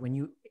day when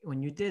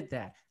you did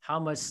that? How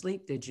much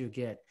sleep did you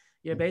get?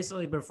 You're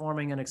basically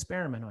performing an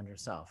experiment on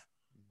yourself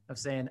of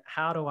saying,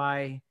 how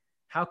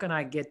can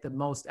I get the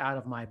most out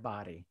of my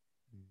body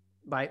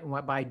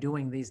by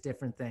doing these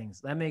different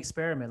things? Let me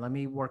experiment. Let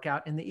me work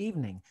out in the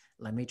evening.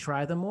 Let me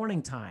try the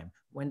morning time.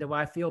 When do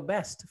I feel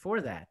best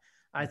for that?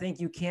 I think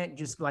you can't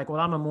just be like, well,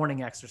 I'm a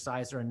morning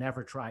exerciser and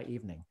never try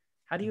evening.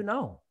 How do you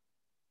know?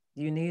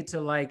 You need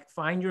to like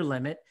find your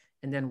limit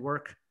and then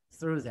work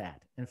through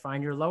that and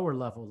find your lower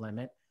level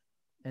limit.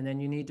 And then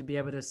you need to be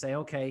able to say,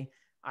 okay,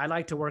 I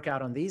like to work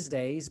out on these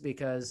days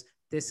because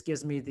this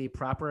gives me the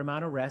proper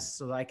amount of rest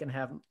so that I can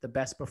have the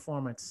best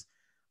performance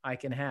I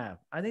can have.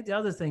 I think the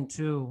other thing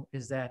too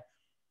is that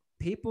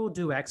people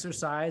do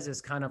exercise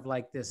as kind of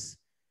like this,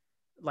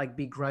 like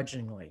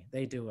begrudgingly.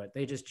 They do it.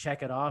 They just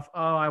check it off.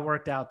 Oh, I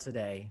worked out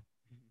today.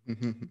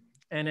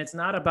 And it's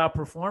not about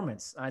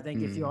performance. I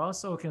think if you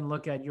also can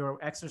look at your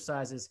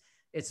exercises,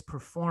 it's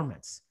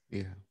performance.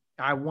 Yeah.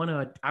 I want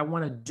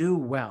to do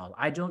well.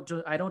 I don't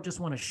just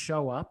want to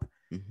show up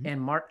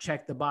and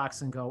check the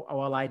box and go, oh,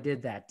 well, I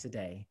did that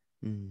today.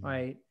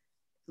 Right.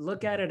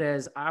 Look at it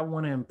as I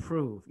want to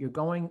improve. You're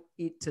going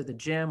to the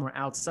gym or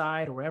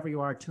outside or wherever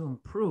you are to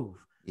improve.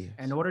 Yes.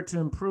 In order to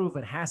improve,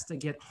 it has to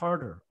get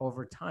harder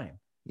over time.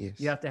 Yes.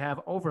 You have to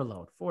have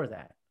overload for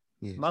that.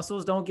 Yes.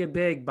 Muscles don't get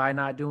big by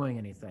not doing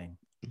anything.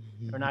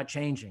 Or not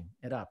changing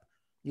it up.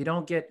 You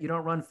don't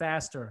run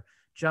faster,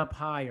 jump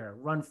higher,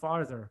 run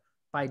farther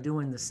by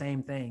doing the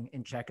same thing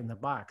and checking the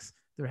box.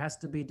 There has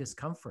to be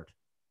discomfort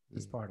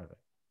as part of it.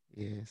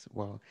 Yes,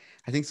 wow.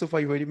 I think so far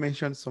you've already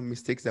mentioned some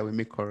mistakes that we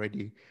make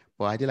already,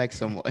 but I did like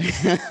some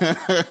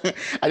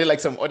I did like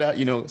some other,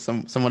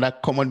 some other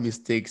common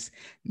mistakes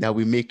that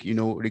we make,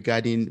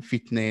 regarding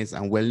fitness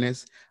and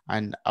wellness,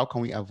 and how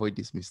can we avoid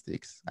these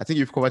mistakes? I think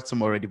you've covered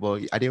some already,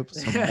 but are there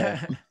some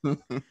more?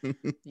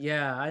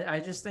 Yeah, I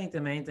just think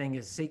the main thing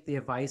is seek the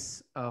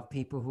advice of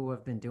people who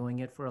have been doing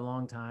it for a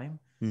long time.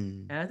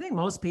 Hmm. And I think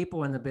most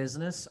people in the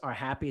business are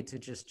happy to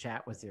just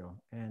chat with you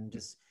and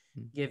just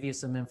give you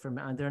some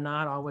information. They're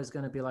not always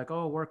going to be like,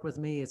 oh, work with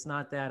me. It's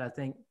not that. I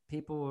think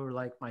people who are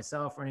like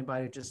myself or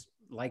anybody who just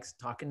likes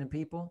talking to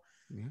people,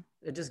 Yeah.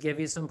 they just give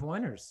you some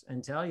pointers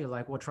and tell you,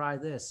 like, well, try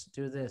this,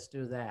 do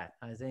that.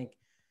 I think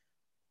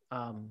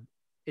um,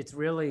 it's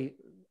really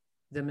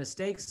the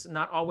mistakes,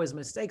 not always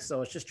mistakes,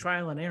 though. It's just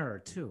trial and error,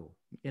 too,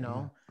 you Yeah.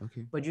 know?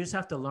 Okay. But you just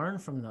have to learn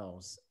from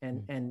those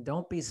and Mm,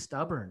 don't be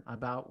stubborn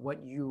about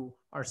what you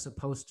are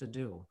supposed to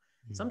do.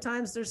 mm,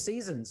 Sometimes there's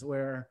seasons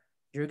where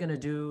you're going to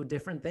do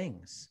different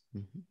things.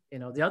 mhm, You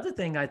know, the other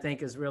thing I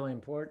think is really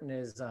important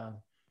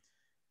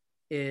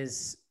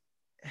is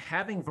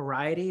having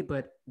variety,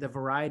 but the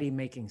variety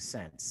making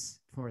sense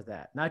for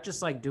that. Not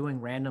just like doing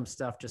random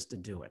stuff just to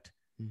do it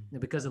mm,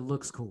 because it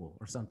looks cool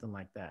or something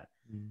like that.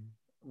 mm,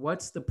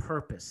 What's the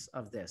purpose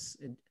of this?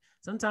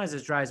 Sometimes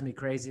it drives me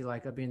crazy.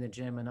 Like I'll be in the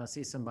gym and I'll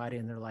see somebody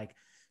and they're like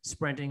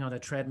sprinting on a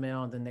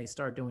treadmill and then they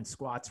start doing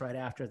squats right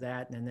after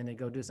that. And then they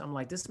go do I'm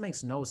like, this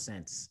makes no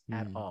sense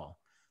at mm, all.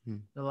 mm,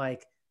 They're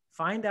like,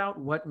 find out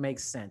what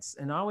makes sense.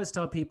 And I always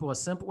tell people a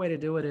simple way to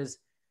do it is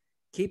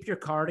keep your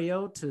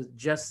cardio to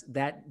just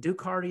that, do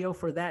cardio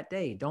for that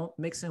day. Don't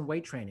mix in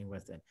weight training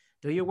with it.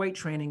 Do your weight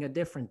training a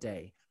different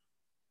day.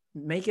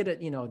 Make it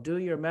do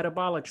your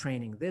metabolic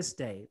training this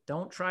day.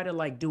 Don't try to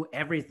like do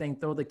everything,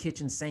 throw the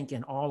kitchen sink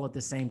in all at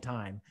the same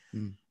time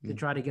mm, to mm,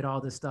 try to get all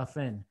this stuff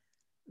in.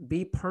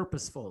 Be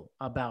purposeful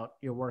about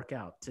your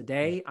workout. mm,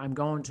 Today I'm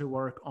going to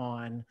work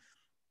on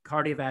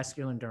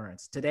cardiovascular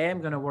endurance. Today I'm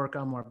going to work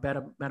on more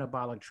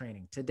metabolic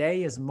training.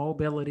 Today is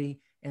mobility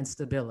and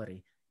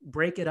stability.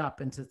 Break it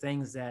up into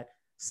things that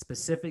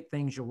specific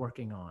things you're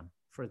working on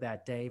for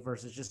that day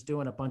versus just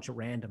doing a bunch of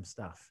random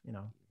stuff.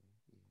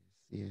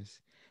 yes.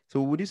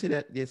 So would you say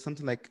that there's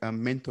something like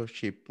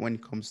mentorship when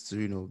it comes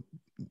to,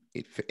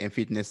 in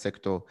fitness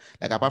sector?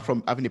 Like apart Mm-hmm.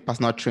 from having a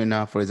personal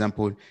trainer, for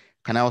example,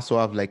 can I also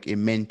have like a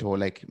mentor?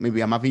 Like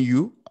maybe I'm having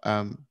you,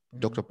 Mm-hmm.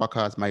 Dr. Parker,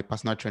 as my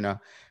personal trainer.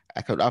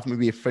 I could have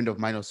maybe a friend of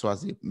mine also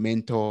as a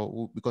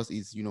mentor because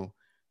he's,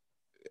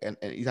 and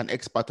he's an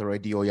expert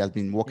already, or he has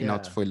been working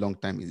out Yeah. for a long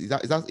time. Is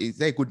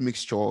that a good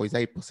mixture, or is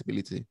that a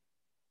possibility?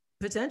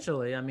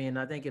 Potentially. I mean,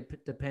 I think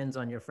it depends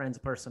on your friend's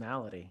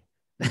personality.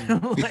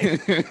 Mm.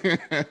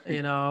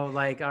 Like,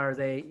 like are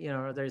they,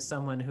 are there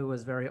someone who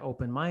is very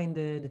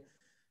open-minded?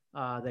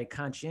 They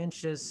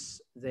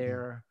conscientious?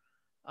 Mm,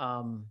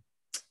 Um,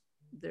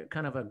 they're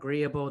kind of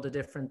agreeable to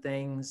different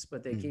things,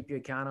 but they mm, keep you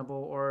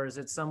accountable? Or is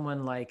it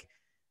someone like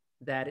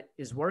that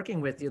is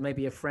working with you,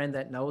 maybe a friend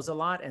that knows a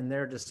lot, and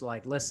they're just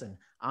like, listen,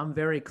 I'm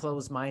very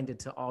close-minded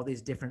to all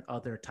these different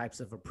other types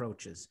of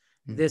approaches.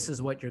 mm. This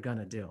is what you're going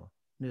to do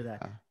that.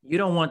 Ah, You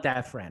don't want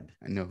that friend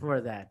I know.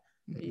 for that,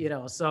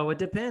 Mm, so it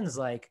depends,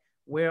 like,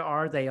 where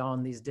are they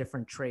on these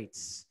different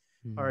traits?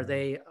 Are mm,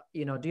 they,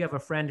 do you have a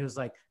friend who's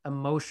like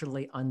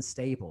emotionally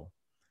unstable,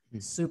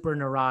 mm, super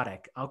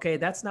neurotic? Okay,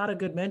 that's not a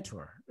good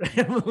mentor.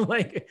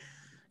 Like,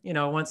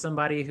 want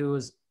somebody who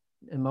is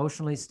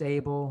emotionally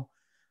stable,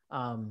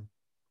 um,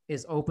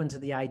 is open to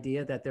the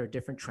idea that there are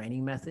different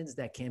training methods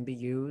that can be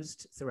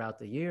used throughout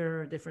the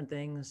year, different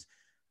things.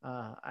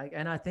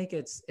 And I think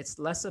it's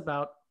less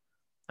about,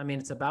 I mean,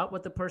 it's about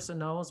what the person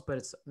knows, but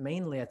it's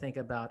mainly, I think,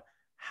 about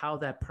how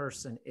that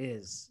person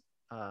is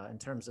in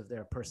terms of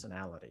their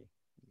personality,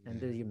 and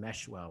do yes, you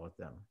mesh well with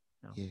them?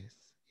 No. yes,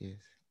 yes.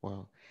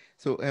 Wow.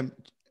 So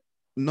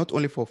not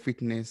only for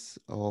fitness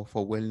or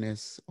for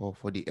wellness or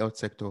for the health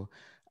sector,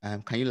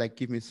 can you like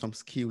give me some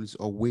skills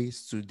or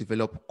ways to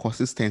develop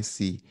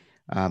consistency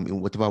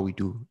in whatever we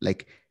do?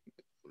 Like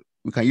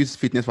we can use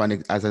fitness for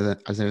as a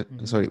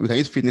Mm-hmm. sorry, we can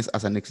use fitness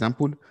as an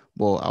example,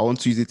 but I want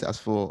to use it as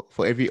for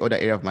every other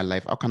area of my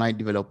life. How can I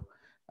develop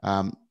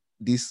um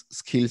this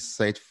skill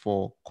set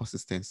for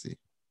consistency?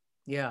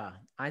 Yeah,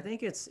 I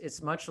think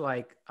it's much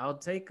like, I'll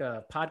take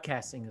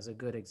podcasting as a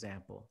good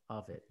example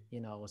of it.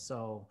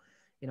 So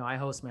I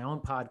host my own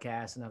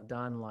podcast and I've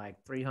done like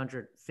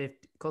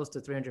 350, close to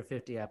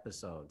 350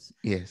 episodes.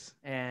 Yes.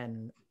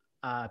 And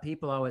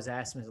people always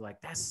ask me,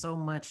 like, that's so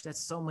much, that's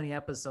so many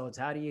episodes.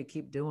 How do you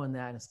keep doing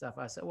that and stuff?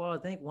 I said, well, I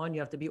think one, you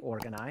have to be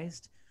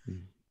organized.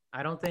 Mm,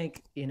 I don't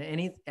think in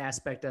any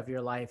aspect of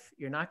your life,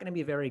 you're not going to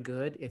be very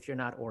good if you're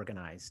not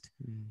organized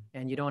mm,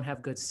 and you don't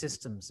have good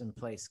systems in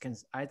place.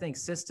 I think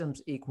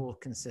systems equal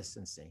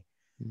consistency.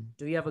 mm,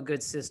 Do you have a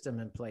good system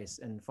in place?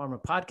 In form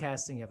of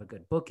podcasting, you have a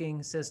good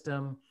booking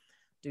system.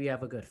 Do you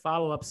have a good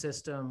follow-up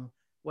system?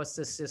 What's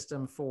the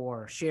system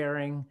for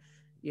sharing,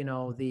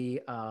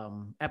 the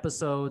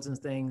episodes and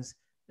things?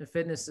 And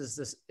fitness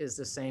is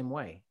the same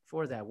way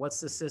for that. What's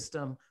the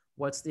system?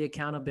 What's the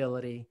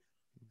accountability?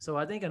 So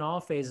I think in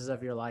all phases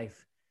of your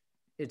life,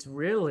 it's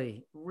really,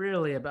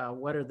 really about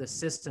what are the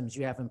systems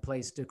you have in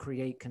place to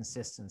create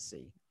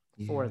consistency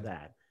for Yeah.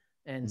 that.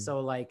 And so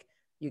like,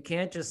 you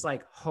can't just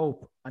like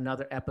hope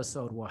another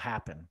episode will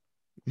happen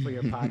for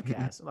your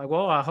podcast. Like,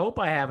 well, I hope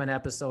I have an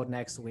episode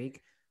next week.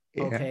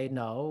 Yeah. Okay,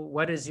 no.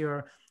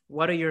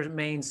 What are your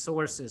main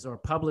sources or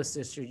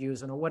publicists you're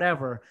using or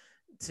whatever?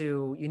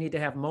 You need to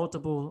have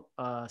multiple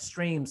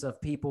streams of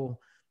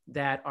people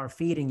that are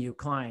feeding you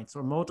clients,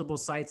 or multiple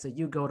sites that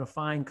you go to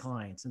find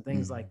clients and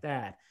things like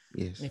that.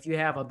 And Yes. if you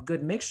have a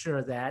good mixture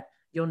of that,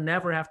 you'll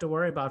never have to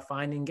worry about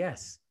finding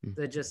guests.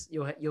 That just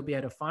you'll be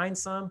able to find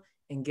some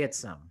and get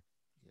some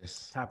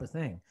Yes. type of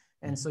thing.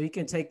 And so you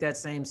can take that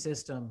same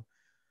system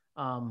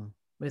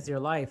with your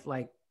life.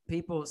 Like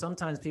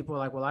sometimes people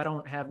are like, well, I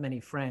don't have many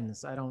friends.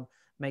 I don't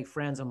make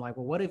friends. I'm like,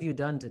 well, what have you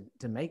done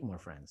to make more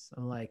friends?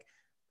 I'm like,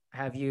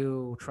 have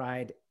you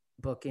tried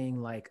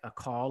booking like a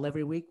call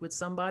every week with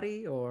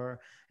somebody, or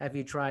have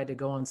you tried to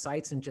go on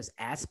sites and just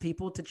ask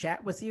people to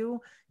chat with you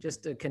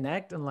just to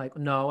connect? And like,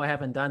 no, I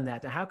haven't done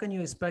that. How can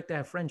you expect to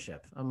have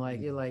friendship? I'm like,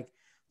 you're like,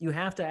 you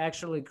have to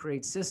actually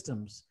create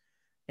systems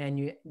and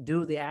you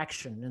do the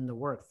action and the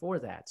work for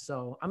that.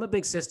 So I'm a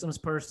big systems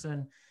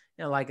person.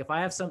 Like if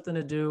I have something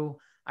to do,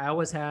 I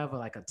always have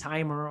like a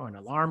timer or an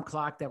alarm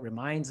clock that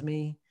reminds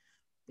me,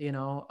 you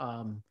know,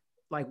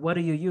 like what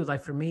do you use?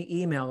 Like for me,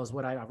 email is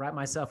what I write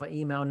myself an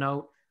email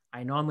note.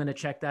 I know I'm going to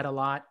check that a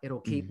lot. It'll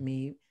keep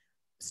me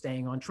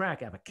staying on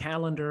track. I have a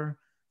calendar.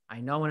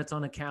 I know when it's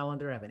on a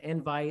calendar. I have an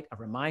invite, a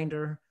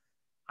reminder.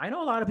 I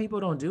know a lot of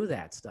people don't do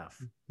that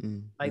stuff.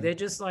 Like they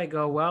just like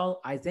go, well,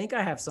 I think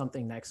I have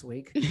something next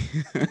week.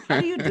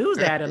 How do you do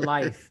that in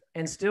life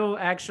and still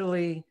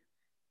actually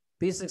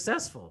be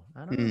successful?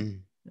 I don't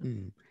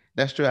know.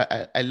 That's true.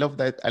 I love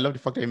that. I love the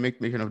fact that you make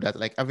mention of that,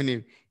 like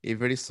having a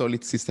very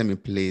solid system in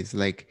place.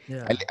 Like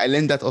Yeah. I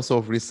learned that also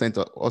of recent,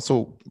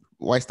 also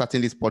while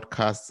starting this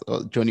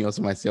podcast journey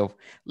also myself.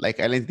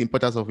 Like I learned the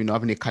importance of,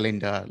 having a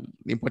calendar,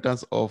 the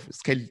importance of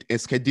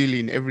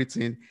scheduling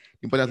everything,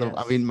 the importance of Yes.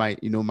 having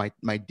my,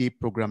 my day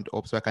programmed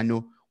up so I can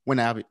know when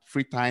I have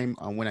free time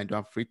and when I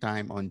don't have free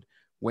time, and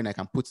when I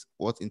can put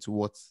what into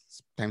what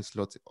time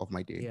slot of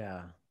my day.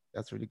 Yeah.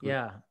 That's really good.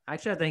 Yeah.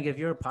 Actually, I think if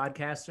you're a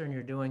podcaster and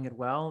you're doing it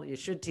well, it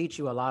should teach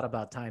you a lot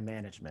about time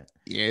management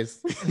Yes.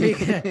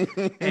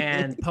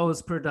 and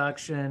post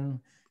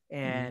production Mm,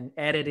 and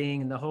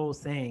editing and the whole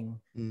thing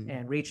mm.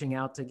 and reaching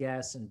out to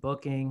guests and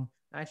booking.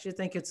 I actually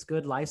think it's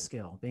good life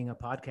skill being a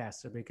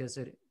podcaster because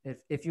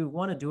if you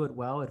want to do it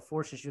well, it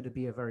forces you to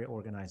be a very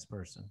organized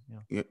person.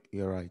 Yeah.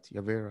 You're right.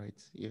 You're very right.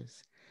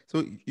 Yes.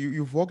 So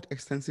you've worked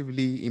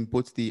extensively in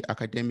both the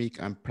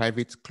academic and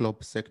private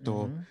club sector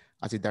Mm-hmm.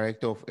 as a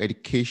director of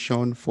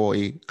education for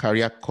a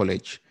career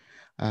college.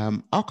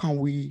 How can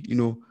we,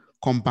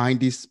 combine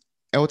these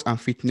health and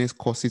fitness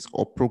courses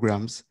or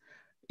programs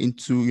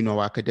into,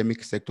 our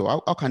academic sector?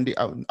 How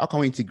can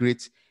we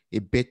integrate a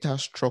better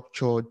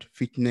structured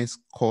fitness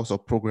course or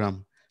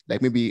program,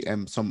 like maybe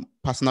some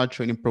personal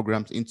training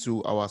programs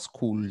into our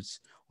schools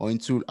or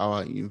into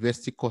our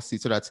university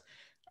courses, so that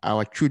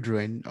our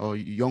children or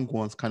young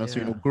ones can also,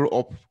 Yeah. grow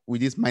up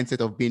with this mindset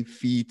of being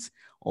fit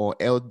or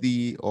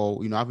healthy,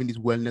 or having this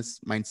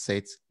wellness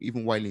mindset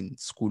even while in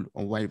school,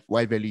 or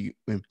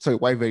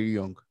while very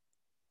young.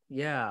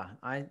 Yeah.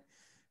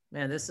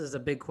 Man, this is a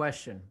big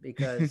question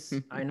because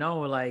I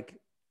know like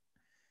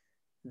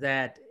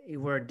that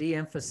we're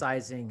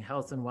de-emphasizing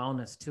health and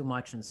wellness too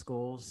much in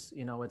schools.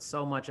 It's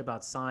so much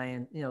about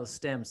science,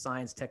 STEM,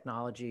 science,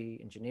 technology,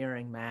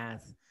 engineering,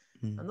 math,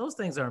 Mm, and those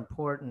things are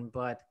important.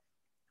 But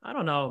I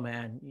don't know,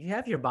 man. You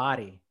have your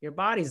body. Your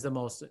body's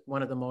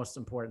one of the most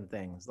important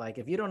things. Like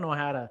if you don't know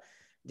how to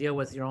deal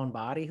with your own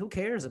body, who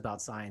cares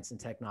about science and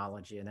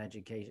technology and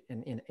education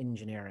and in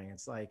engineering?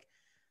 It's like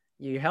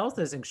your health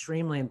is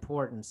extremely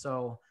important.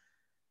 So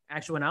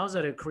actually, when I was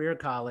at a career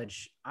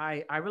college,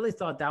 I really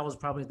thought that was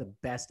probably the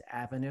best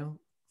avenue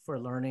for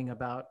learning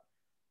about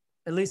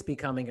at least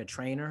becoming a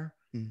trainer.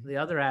 mm, The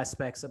other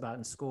aspects about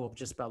in school,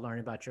 just about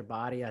learning about your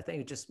body, I think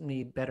you just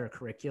need better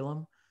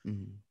curriculum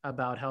mm,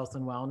 about health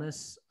and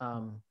wellness.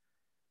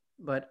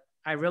 But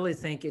I really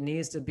think it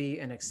needs to be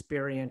an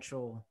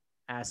experiential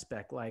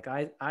aspect. Like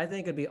I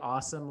think it'd be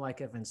awesome,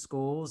 like if in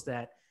schools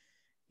that,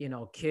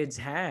 kids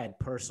had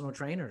personal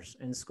trainers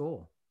in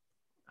school.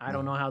 I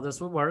don't yeah. know how this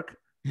would work,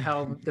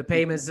 how the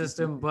payment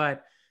system,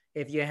 but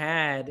if you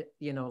had,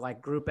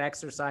 like group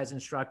exercise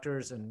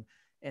instructors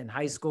and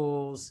high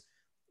schools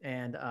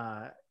and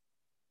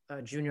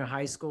junior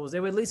high schools, they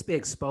would at least be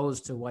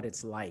exposed to what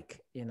it's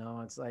like.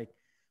 It's like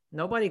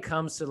nobody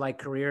comes to like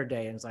career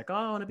day and it's like, oh,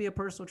 I want to be a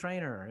personal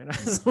trainer.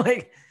 It's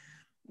like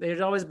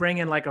they'd always bring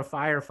in like a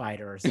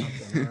firefighter or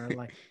something or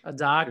like a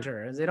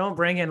doctor. They don't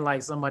bring in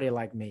like somebody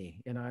like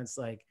me. It's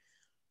like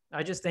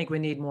I just think we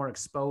need more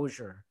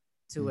exposure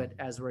to Mm, it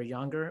as we're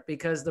younger,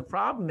 because the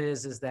problem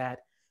is that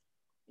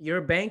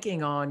you're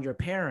banking on your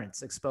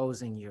parents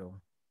exposing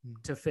you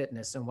mm, to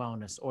fitness and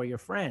wellness or your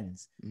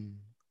friends. mm,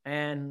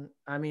 And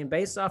I mean,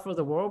 based off of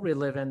the world we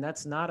live in,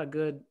 that's not a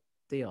good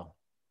deal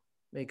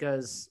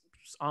because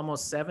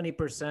almost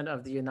 70%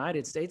 of the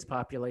United States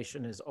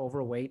population is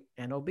overweight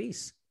and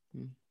obese.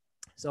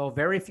 So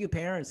very few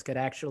parents could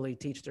actually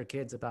teach their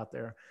kids about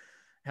their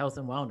health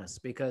and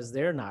wellness because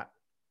they're not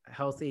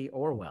healthy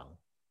or well.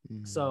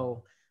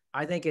 So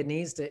I think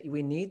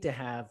we need to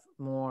have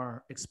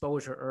more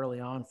exposure early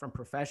on from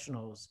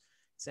professionals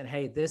saying,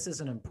 hey, this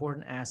is an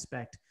important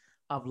aspect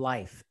of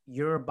life,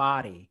 your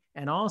body,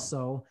 and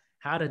also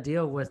how to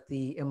deal with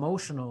the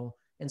emotional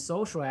and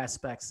social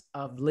aspects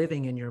of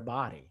living in your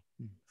body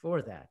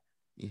for that.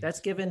 Yes. That's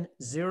given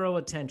zero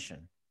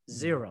attention,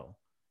 zero,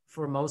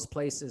 for most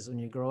places when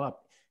you grow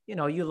up. You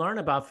know, you learn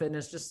about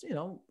fitness just, you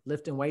know,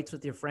 lifting weights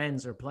with your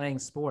friends or playing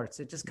sports.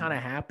 It just kind of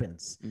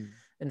happens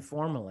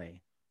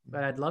informally.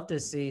 But I'd love to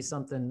see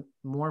something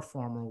more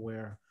formal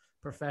where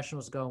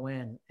professionals go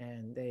in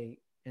and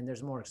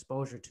there's more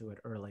exposure to it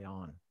early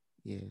on.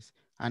 Yes.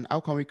 And how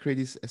can we create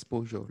this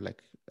exposure?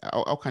 Like,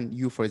 how can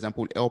you, for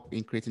example, help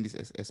in creating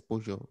this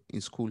exposure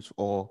in schools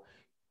or,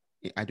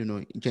 I don't know,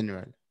 in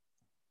general?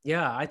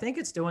 Yeah, I think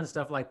it's doing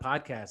stuff like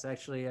podcasts,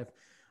 actually,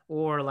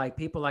 or like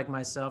people like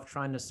myself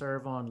trying to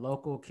serve on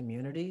local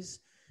communities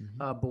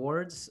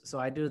boards. So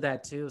I do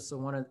that too.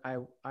 So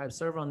I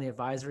serve on the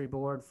advisory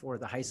board for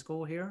the high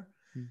school here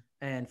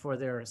and for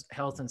their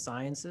health and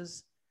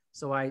sciences.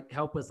 So I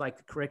help with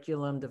like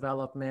curriculum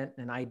development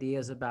and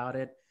ideas about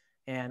it.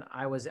 And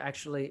I was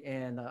actually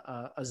in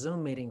a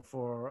Zoom meeting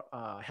for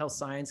a health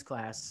science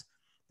class.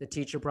 The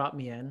teacher brought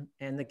me in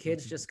and the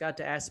kids just got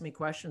to ask me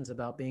questions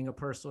about being a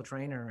personal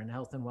trainer and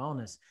health and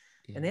wellness.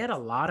 And they had a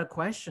lot of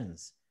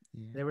questions.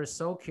 They were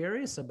so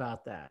curious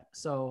about that.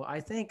 So I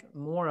think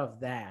more of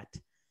that.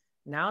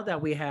 Now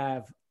that we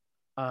have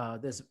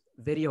this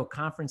video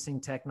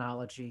conferencing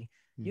technology,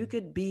 you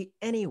could be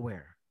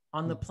anywhere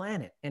on the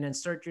planet and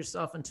insert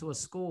yourself into a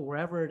school,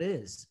 wherever it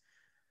is.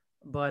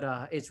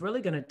 But it's really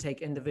going to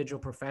take individual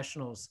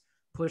professionals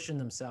pushing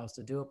themselves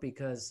to do it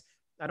because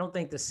I don't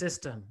think the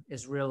system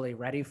is really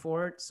ready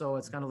for it. So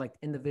it's kind of like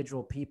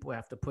individual people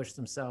have to push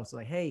themselves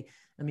like, hey,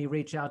 let me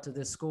reach out to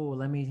this school.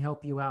 Let me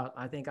help you out.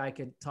 I think I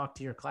could talk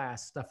to your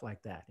class, stuff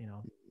like that, you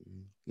know?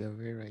 You're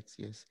very right.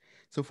 Yes.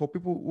 So for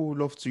people who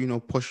love to, you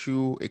know,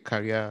 pursue a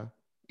career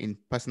in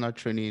personal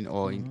training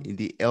or in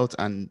the health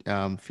and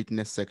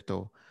fitness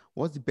sector,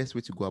 what's the best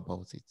way to go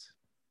about it?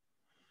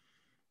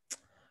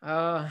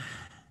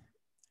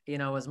 You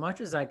know, as much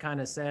as I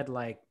kind of said,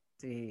 like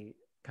the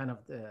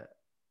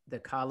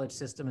college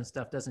system and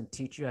stuff doesn't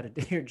teach you how to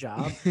do your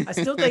job, I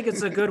still think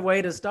it's a good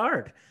way to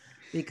start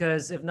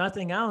because if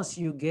nothing else,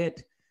 you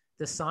get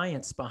the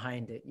science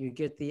behind it. You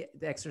get the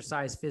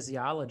exercise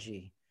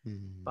physiology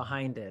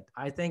behind it.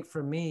 I think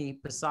for me,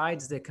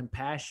 besides the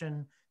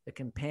compassion, the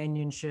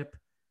companionship,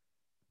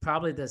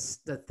 probably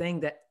the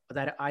thing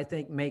that I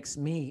think makes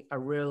me a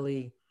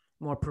really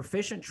more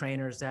proficient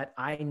trainer is that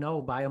I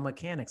know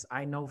biomechanics,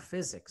 I know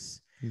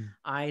physics,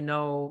 I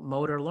know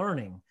motor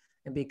learning.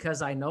 And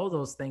because I know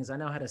those things, I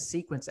know how to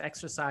sequence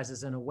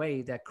exercises in a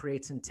way that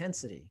creates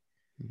intensity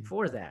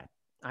for that.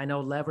 I know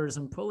levers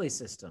and pulley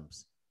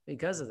systems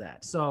because of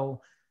that.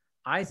 So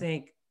I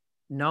think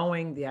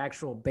knowing the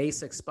actual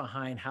basics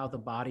behind how the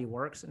body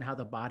works and how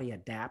the body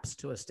adapts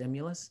to a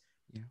stimulus,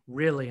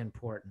 really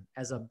important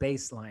as a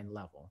baseline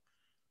level.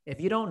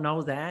 If you don't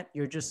know that,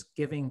 you're just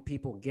giving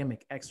people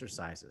gimmick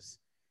exercises,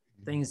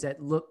 things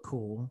that look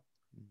cool,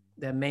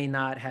 that may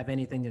not have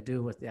anything to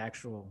do with the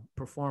actual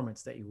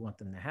performance that you want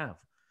them to have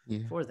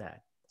for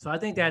that. So I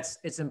think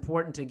it's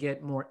important to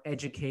get more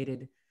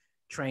educated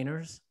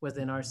trainers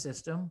within our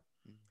system.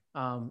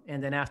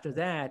 And then after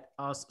that,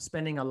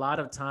 spending a lot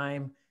of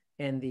time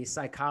in the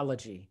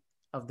psychology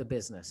of the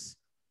business.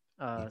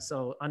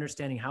 So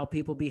understanding how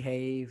people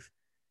behave,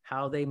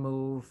 how they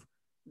move,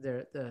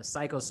 the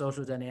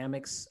psychosocial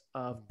dynamics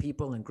of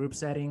people in group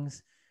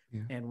settings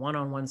and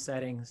one-on-one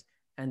settings.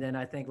 And then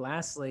I think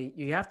lastly,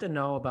 you have to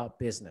know about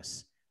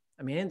business.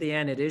 I mean, in the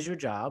end, it is your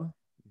job,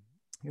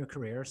 your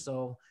career.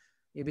 So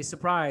you'd be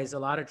surprised. A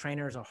lot of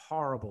trainers are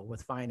horrible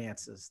with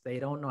finances. They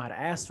don't know how to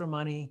ask for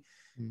money.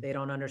 They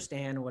don't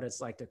understand what it's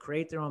like to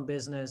create their own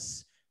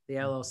business, the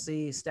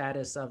LLC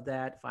status of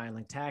that,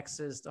 filing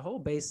taxes, the whole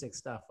basic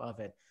stuff of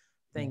it.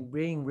 I think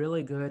being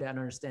really good at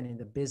understanding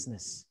the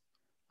business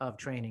of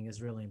training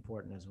is really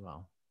important as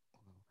well.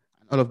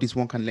 All of this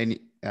one can learn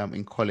it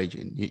in college,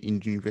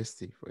 in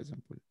university, for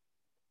example.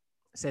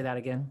 Say that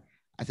again.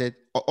 I said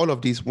all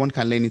of this one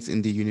can learn it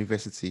in the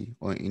university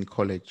or in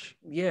college.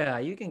 Yeah,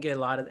 you can get a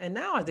lot of, and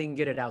now I think you can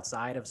get it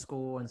outside of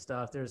school and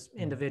stuff. There's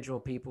individual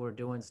people who are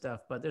doing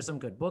stuff, but there's some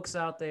good books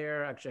out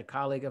there. Actually, a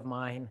colleague of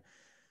mine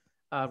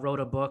wrote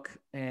a book,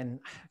 and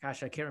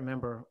gosh, I can't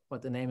remember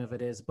what the name of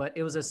it is, but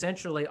it was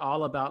essentially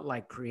all about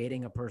like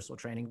creating a personal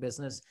training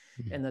business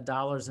and the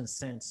dollars and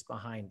cents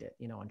behind it.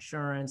 You know,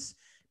 insurance,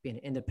 being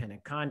an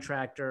independent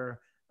contractor,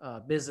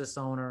 business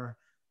owner.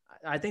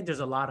 I think there's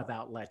a lot of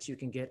outlets you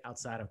can get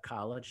outside of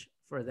college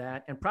for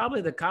that. And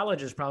probably the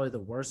college is probably the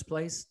worst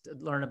place to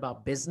learn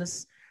about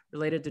business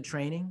related to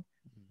training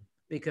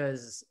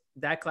because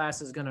that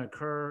class is going to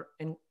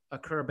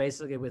occur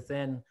basically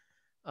within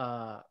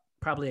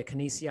probably a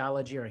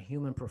kinesiology or a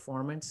human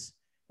performance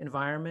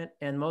environment.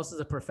 And most of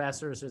the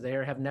professors who are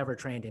there have never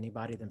trained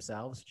anybody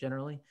themselves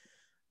generally.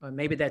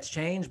 Maybe that's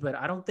changed, but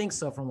I don't think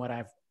so from what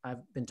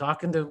I've been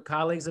talking to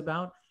colleagues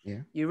about.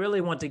 Yeah. You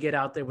really want to get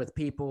out there with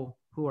people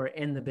who are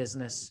in the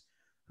business,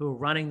 who are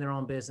running their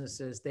own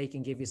businesses. They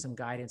can give you some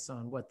guidance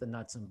on what the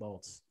nuts and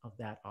bolts of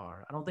that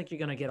are. I don't think you're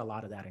going to get a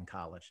lot of that in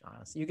college,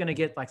 honestly. You're going to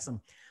get like some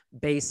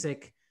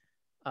basic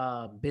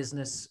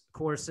business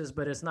courses,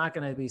 but it's not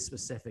going to be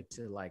specific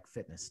to like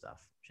fitness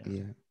stuff. Generally.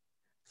 Yeah.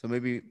 So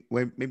maybe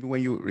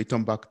when you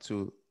return back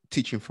to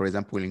teaching, for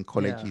example, in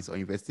colleges or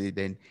university,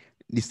 then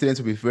the students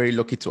will be very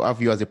lucky to have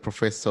you as a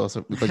professor,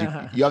 so because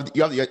you have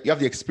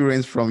the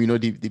experience from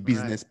the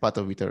business part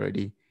of it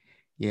already.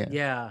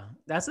 Yeah,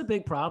 that's a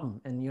big problem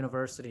in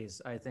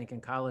universities, I think,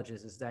 in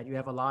colleges, is that you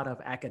have a lot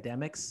of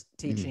academics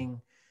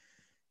teaching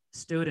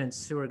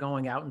students who are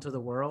going out into the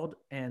world,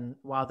 and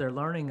while they're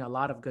learning a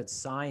lot of good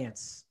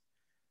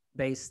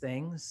science-based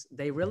things,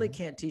 they really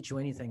can't teach you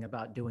anything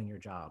about doing your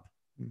job.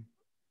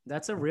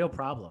 That's a real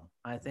problem.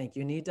 I think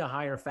you need to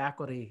hire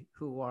faculty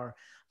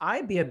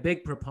I'd be a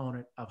big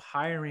proponent of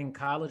hiring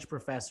college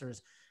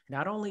professors who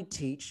not only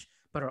teach,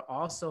 but are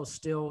also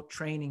still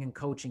training and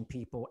coaching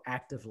people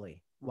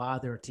actively while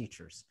they're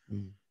teachers.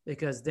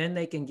 Because then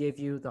they can give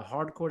you the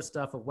hardcore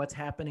stuff of what's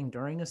happening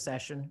during a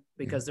session,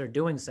 because they're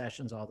doing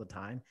sessions all the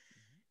time.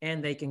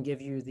 And they can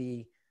give you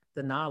the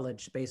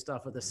knowledge based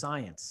off of the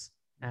science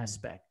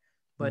aspect.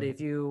 But if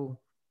you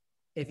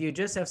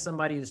just have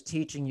somebody who's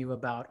teaching you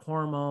about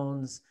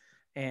hormones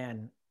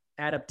and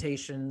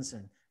adaptations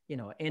and,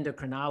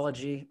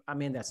 endocrinology, I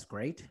mean, that's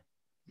great.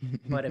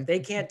 But if they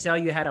can't tell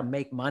you how to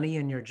make money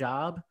in your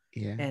job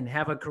and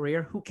have a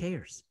career, who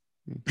cares?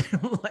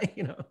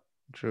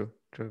 True.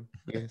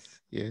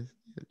 Yes.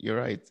 You're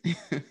right.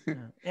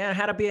 And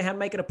how to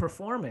make it a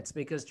performance,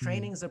 because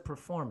training is a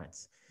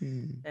performance.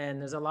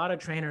 And there's a lot of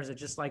trainers that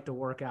just like to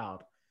work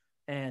out,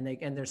 and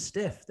they're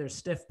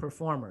stiff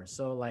performers.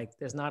 So like,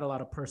 there's not a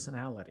lot of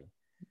personality,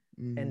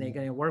 and they're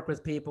going to work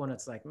with people. And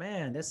it's like,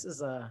 man, this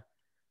is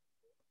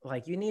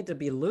you need to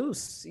be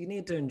loose. You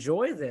need to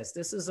enjoy this.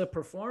 This is a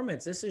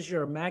performance. This is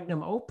your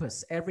magnum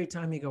opus. Every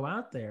time you go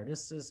out there,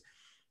 this is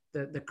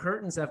the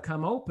curtains have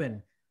come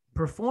open,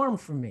 perform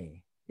for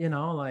me, and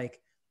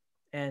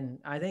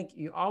I think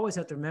you always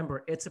have to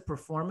remember it's a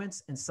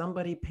performance, and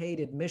somebody paid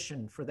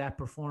admission for that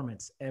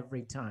performance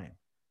every time.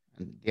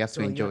 And you have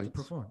to enjoy it.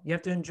 You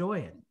have to enjoy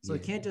it. So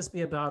it can't just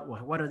be about,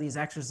 well, what are these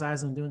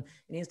exercises I'm doing?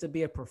 It needs to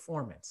be a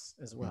performance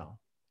as well.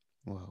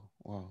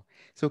 Wow.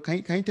 So can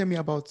you tell me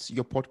about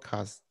your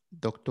podcast,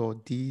 Dr.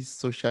 D's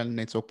Social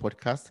Network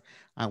Podcast,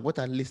 and what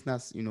are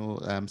listeners,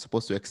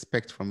 supposed to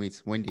expect from it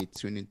when they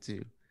tune in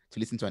to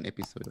listen to an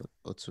episode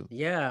or two?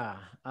 Yeah.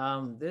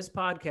 This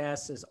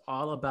podcast is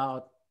all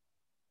about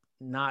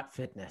not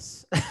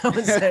fitness. I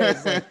would say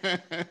it's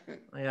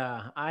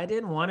I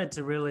didn't want it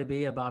to really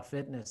be about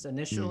fitness.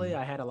 Initially,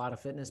 I had a lot of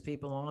fitness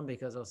people on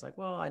because I was like,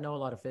 well, I know a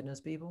lot of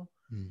fitness people.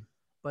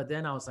 But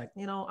then I was like,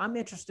 I'm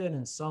interested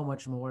in so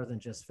much more than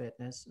just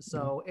fitness.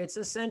 So it's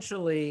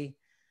essentially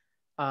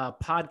a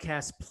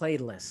podcast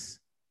playlist.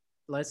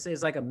 Let's say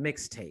it's like a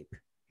mixtape.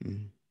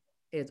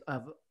 It's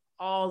of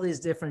all these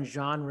different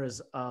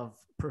genres of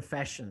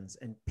professions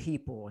and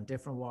people and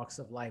different walks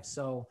of life.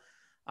 So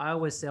I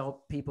always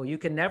tell people, you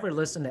can never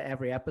listen to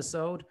every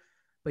episode,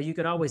 but you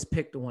could always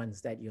pick the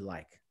ones that you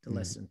like to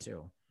listen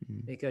to,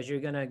 because you're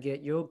going to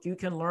you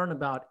can learn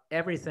about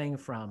everything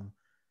from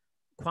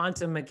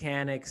quantum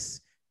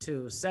mechanics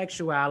to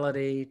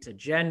sexuality, to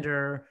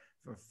gender,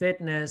 from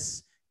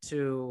fitness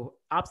to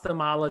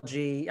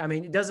ophthalmology. I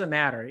mean, it doesn't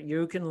matter.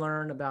 You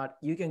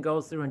can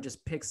go through and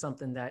just pick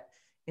something that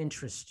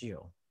interests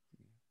you.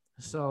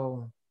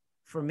 So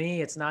for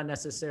me, it's not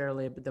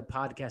necessarily, but the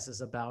podcast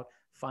is about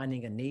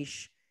finding a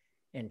niche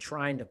and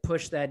trying to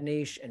push that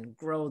niche and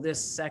grow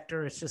this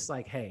sector. It's just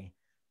like, hey,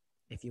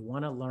 if you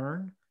want to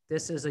learn,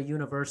 this is a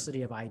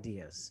university of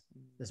ideas,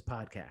 this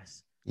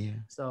podcast.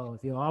 So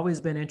if you've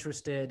always been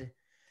interested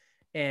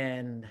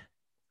in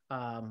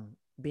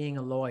being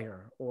a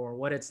lawyer, or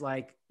what it's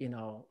like,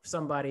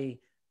 somebody,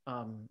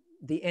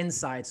 the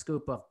inside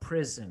scoop of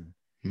prison,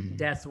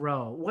 death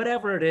row,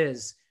 whatever it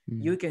is,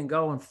 you can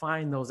go and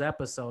find those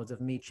episodes of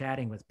me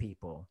chatting with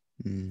people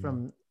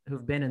from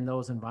who've been in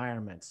those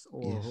environments,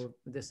 or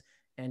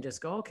and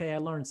just go, okay, I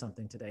learned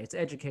something today. It's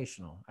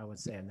educational, I would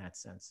say, in that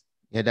sense.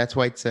 Yeah, that's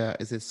why it's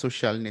a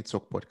social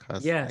network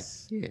podcast.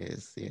 Yes.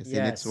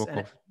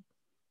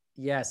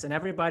 Yes. And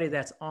everybody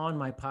that's on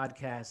my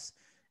podcast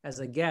as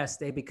a guest,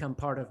 they become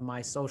part of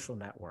my social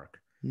network.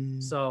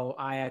 So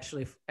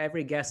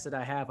every guest that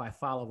I have, I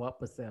follow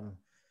up with them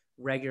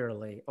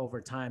regularly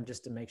over time,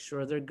 just to make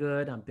sure they're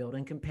good. I'm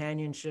building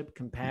companionship,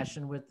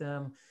 compassion with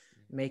them,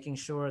 making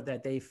sure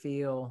that they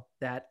feel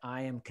that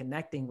I am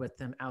connecting with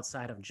them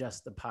outside of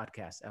just the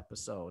podcast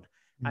episode.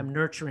 I'm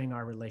nurturing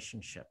our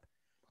relationship.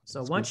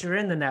 So once you're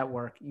in the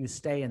network, you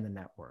stay in the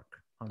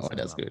network.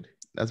 That's good.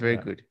 That's very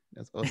good.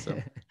 That's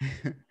awesome.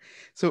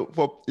 So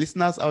for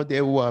listeners out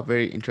there who are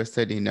very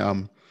interested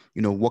in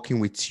working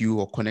with you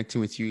or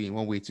connecting with you in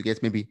one way to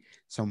get maybe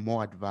some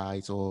more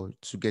advice or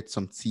to get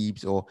some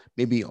tips, or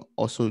maybe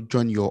also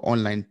join your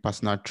online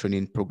personal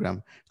training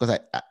program? Because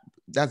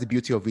that's the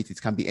beauty of it.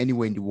 It can be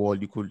anywhere in the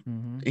world. You could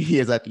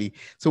exactly.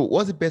 So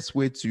what's the best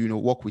way to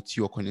work with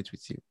you or connect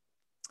with you?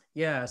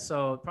 Yeah,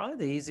 so probably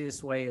the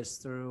easiest way is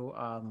through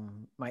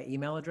my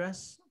email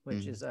address,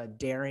 which is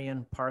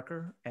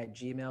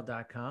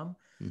darianparker@gmail.com.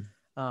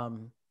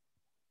 Um,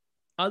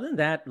 Other than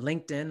that,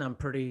 LinkedIn, I'm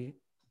pretty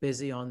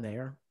busy on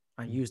there.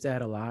 I use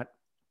that a lot.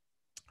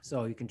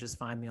 So you can just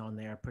find me on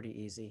there pretty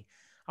easy.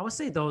 I would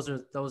say those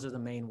are the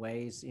main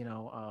ways. You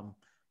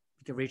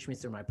can reach me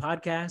through my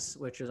podcast,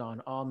 which is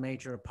on all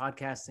major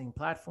podcasting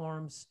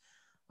platforms.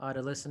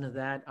 To listen to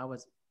that,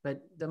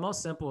 but the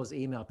most simple is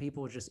email.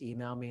 People just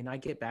email me, and I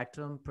get back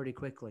to them pretty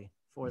quickly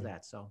for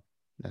that. So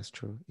That's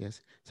true.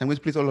 Yes. So I'm going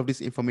to place all of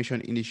this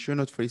information in the show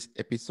notes for this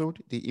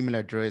episode, the email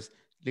address,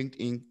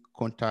 LinkedIn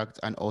contact,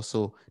 and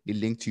also the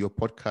link to your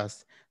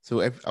podcast.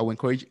 So I will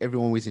encourage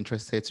everyone who is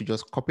interested to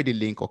just copy the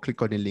link or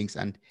click on the links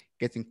and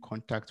get in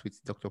contact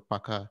with Dr.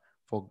 Parker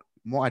for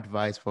more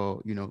advice,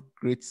 for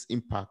great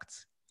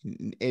impact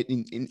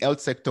in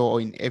health sector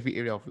or in every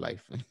area of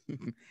life.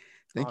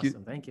 Thank you.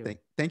 awesome. Thank you.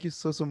 Thank you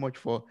so much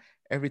for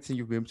everything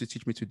you've been able to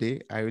teach me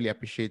today. I really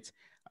appreciate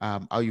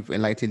how you've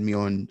enlightened me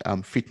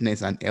on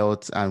fitness and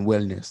health and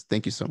wellness.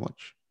 Thank you so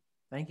much.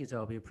 Thank you,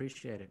 Toby.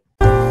 Appreciate it.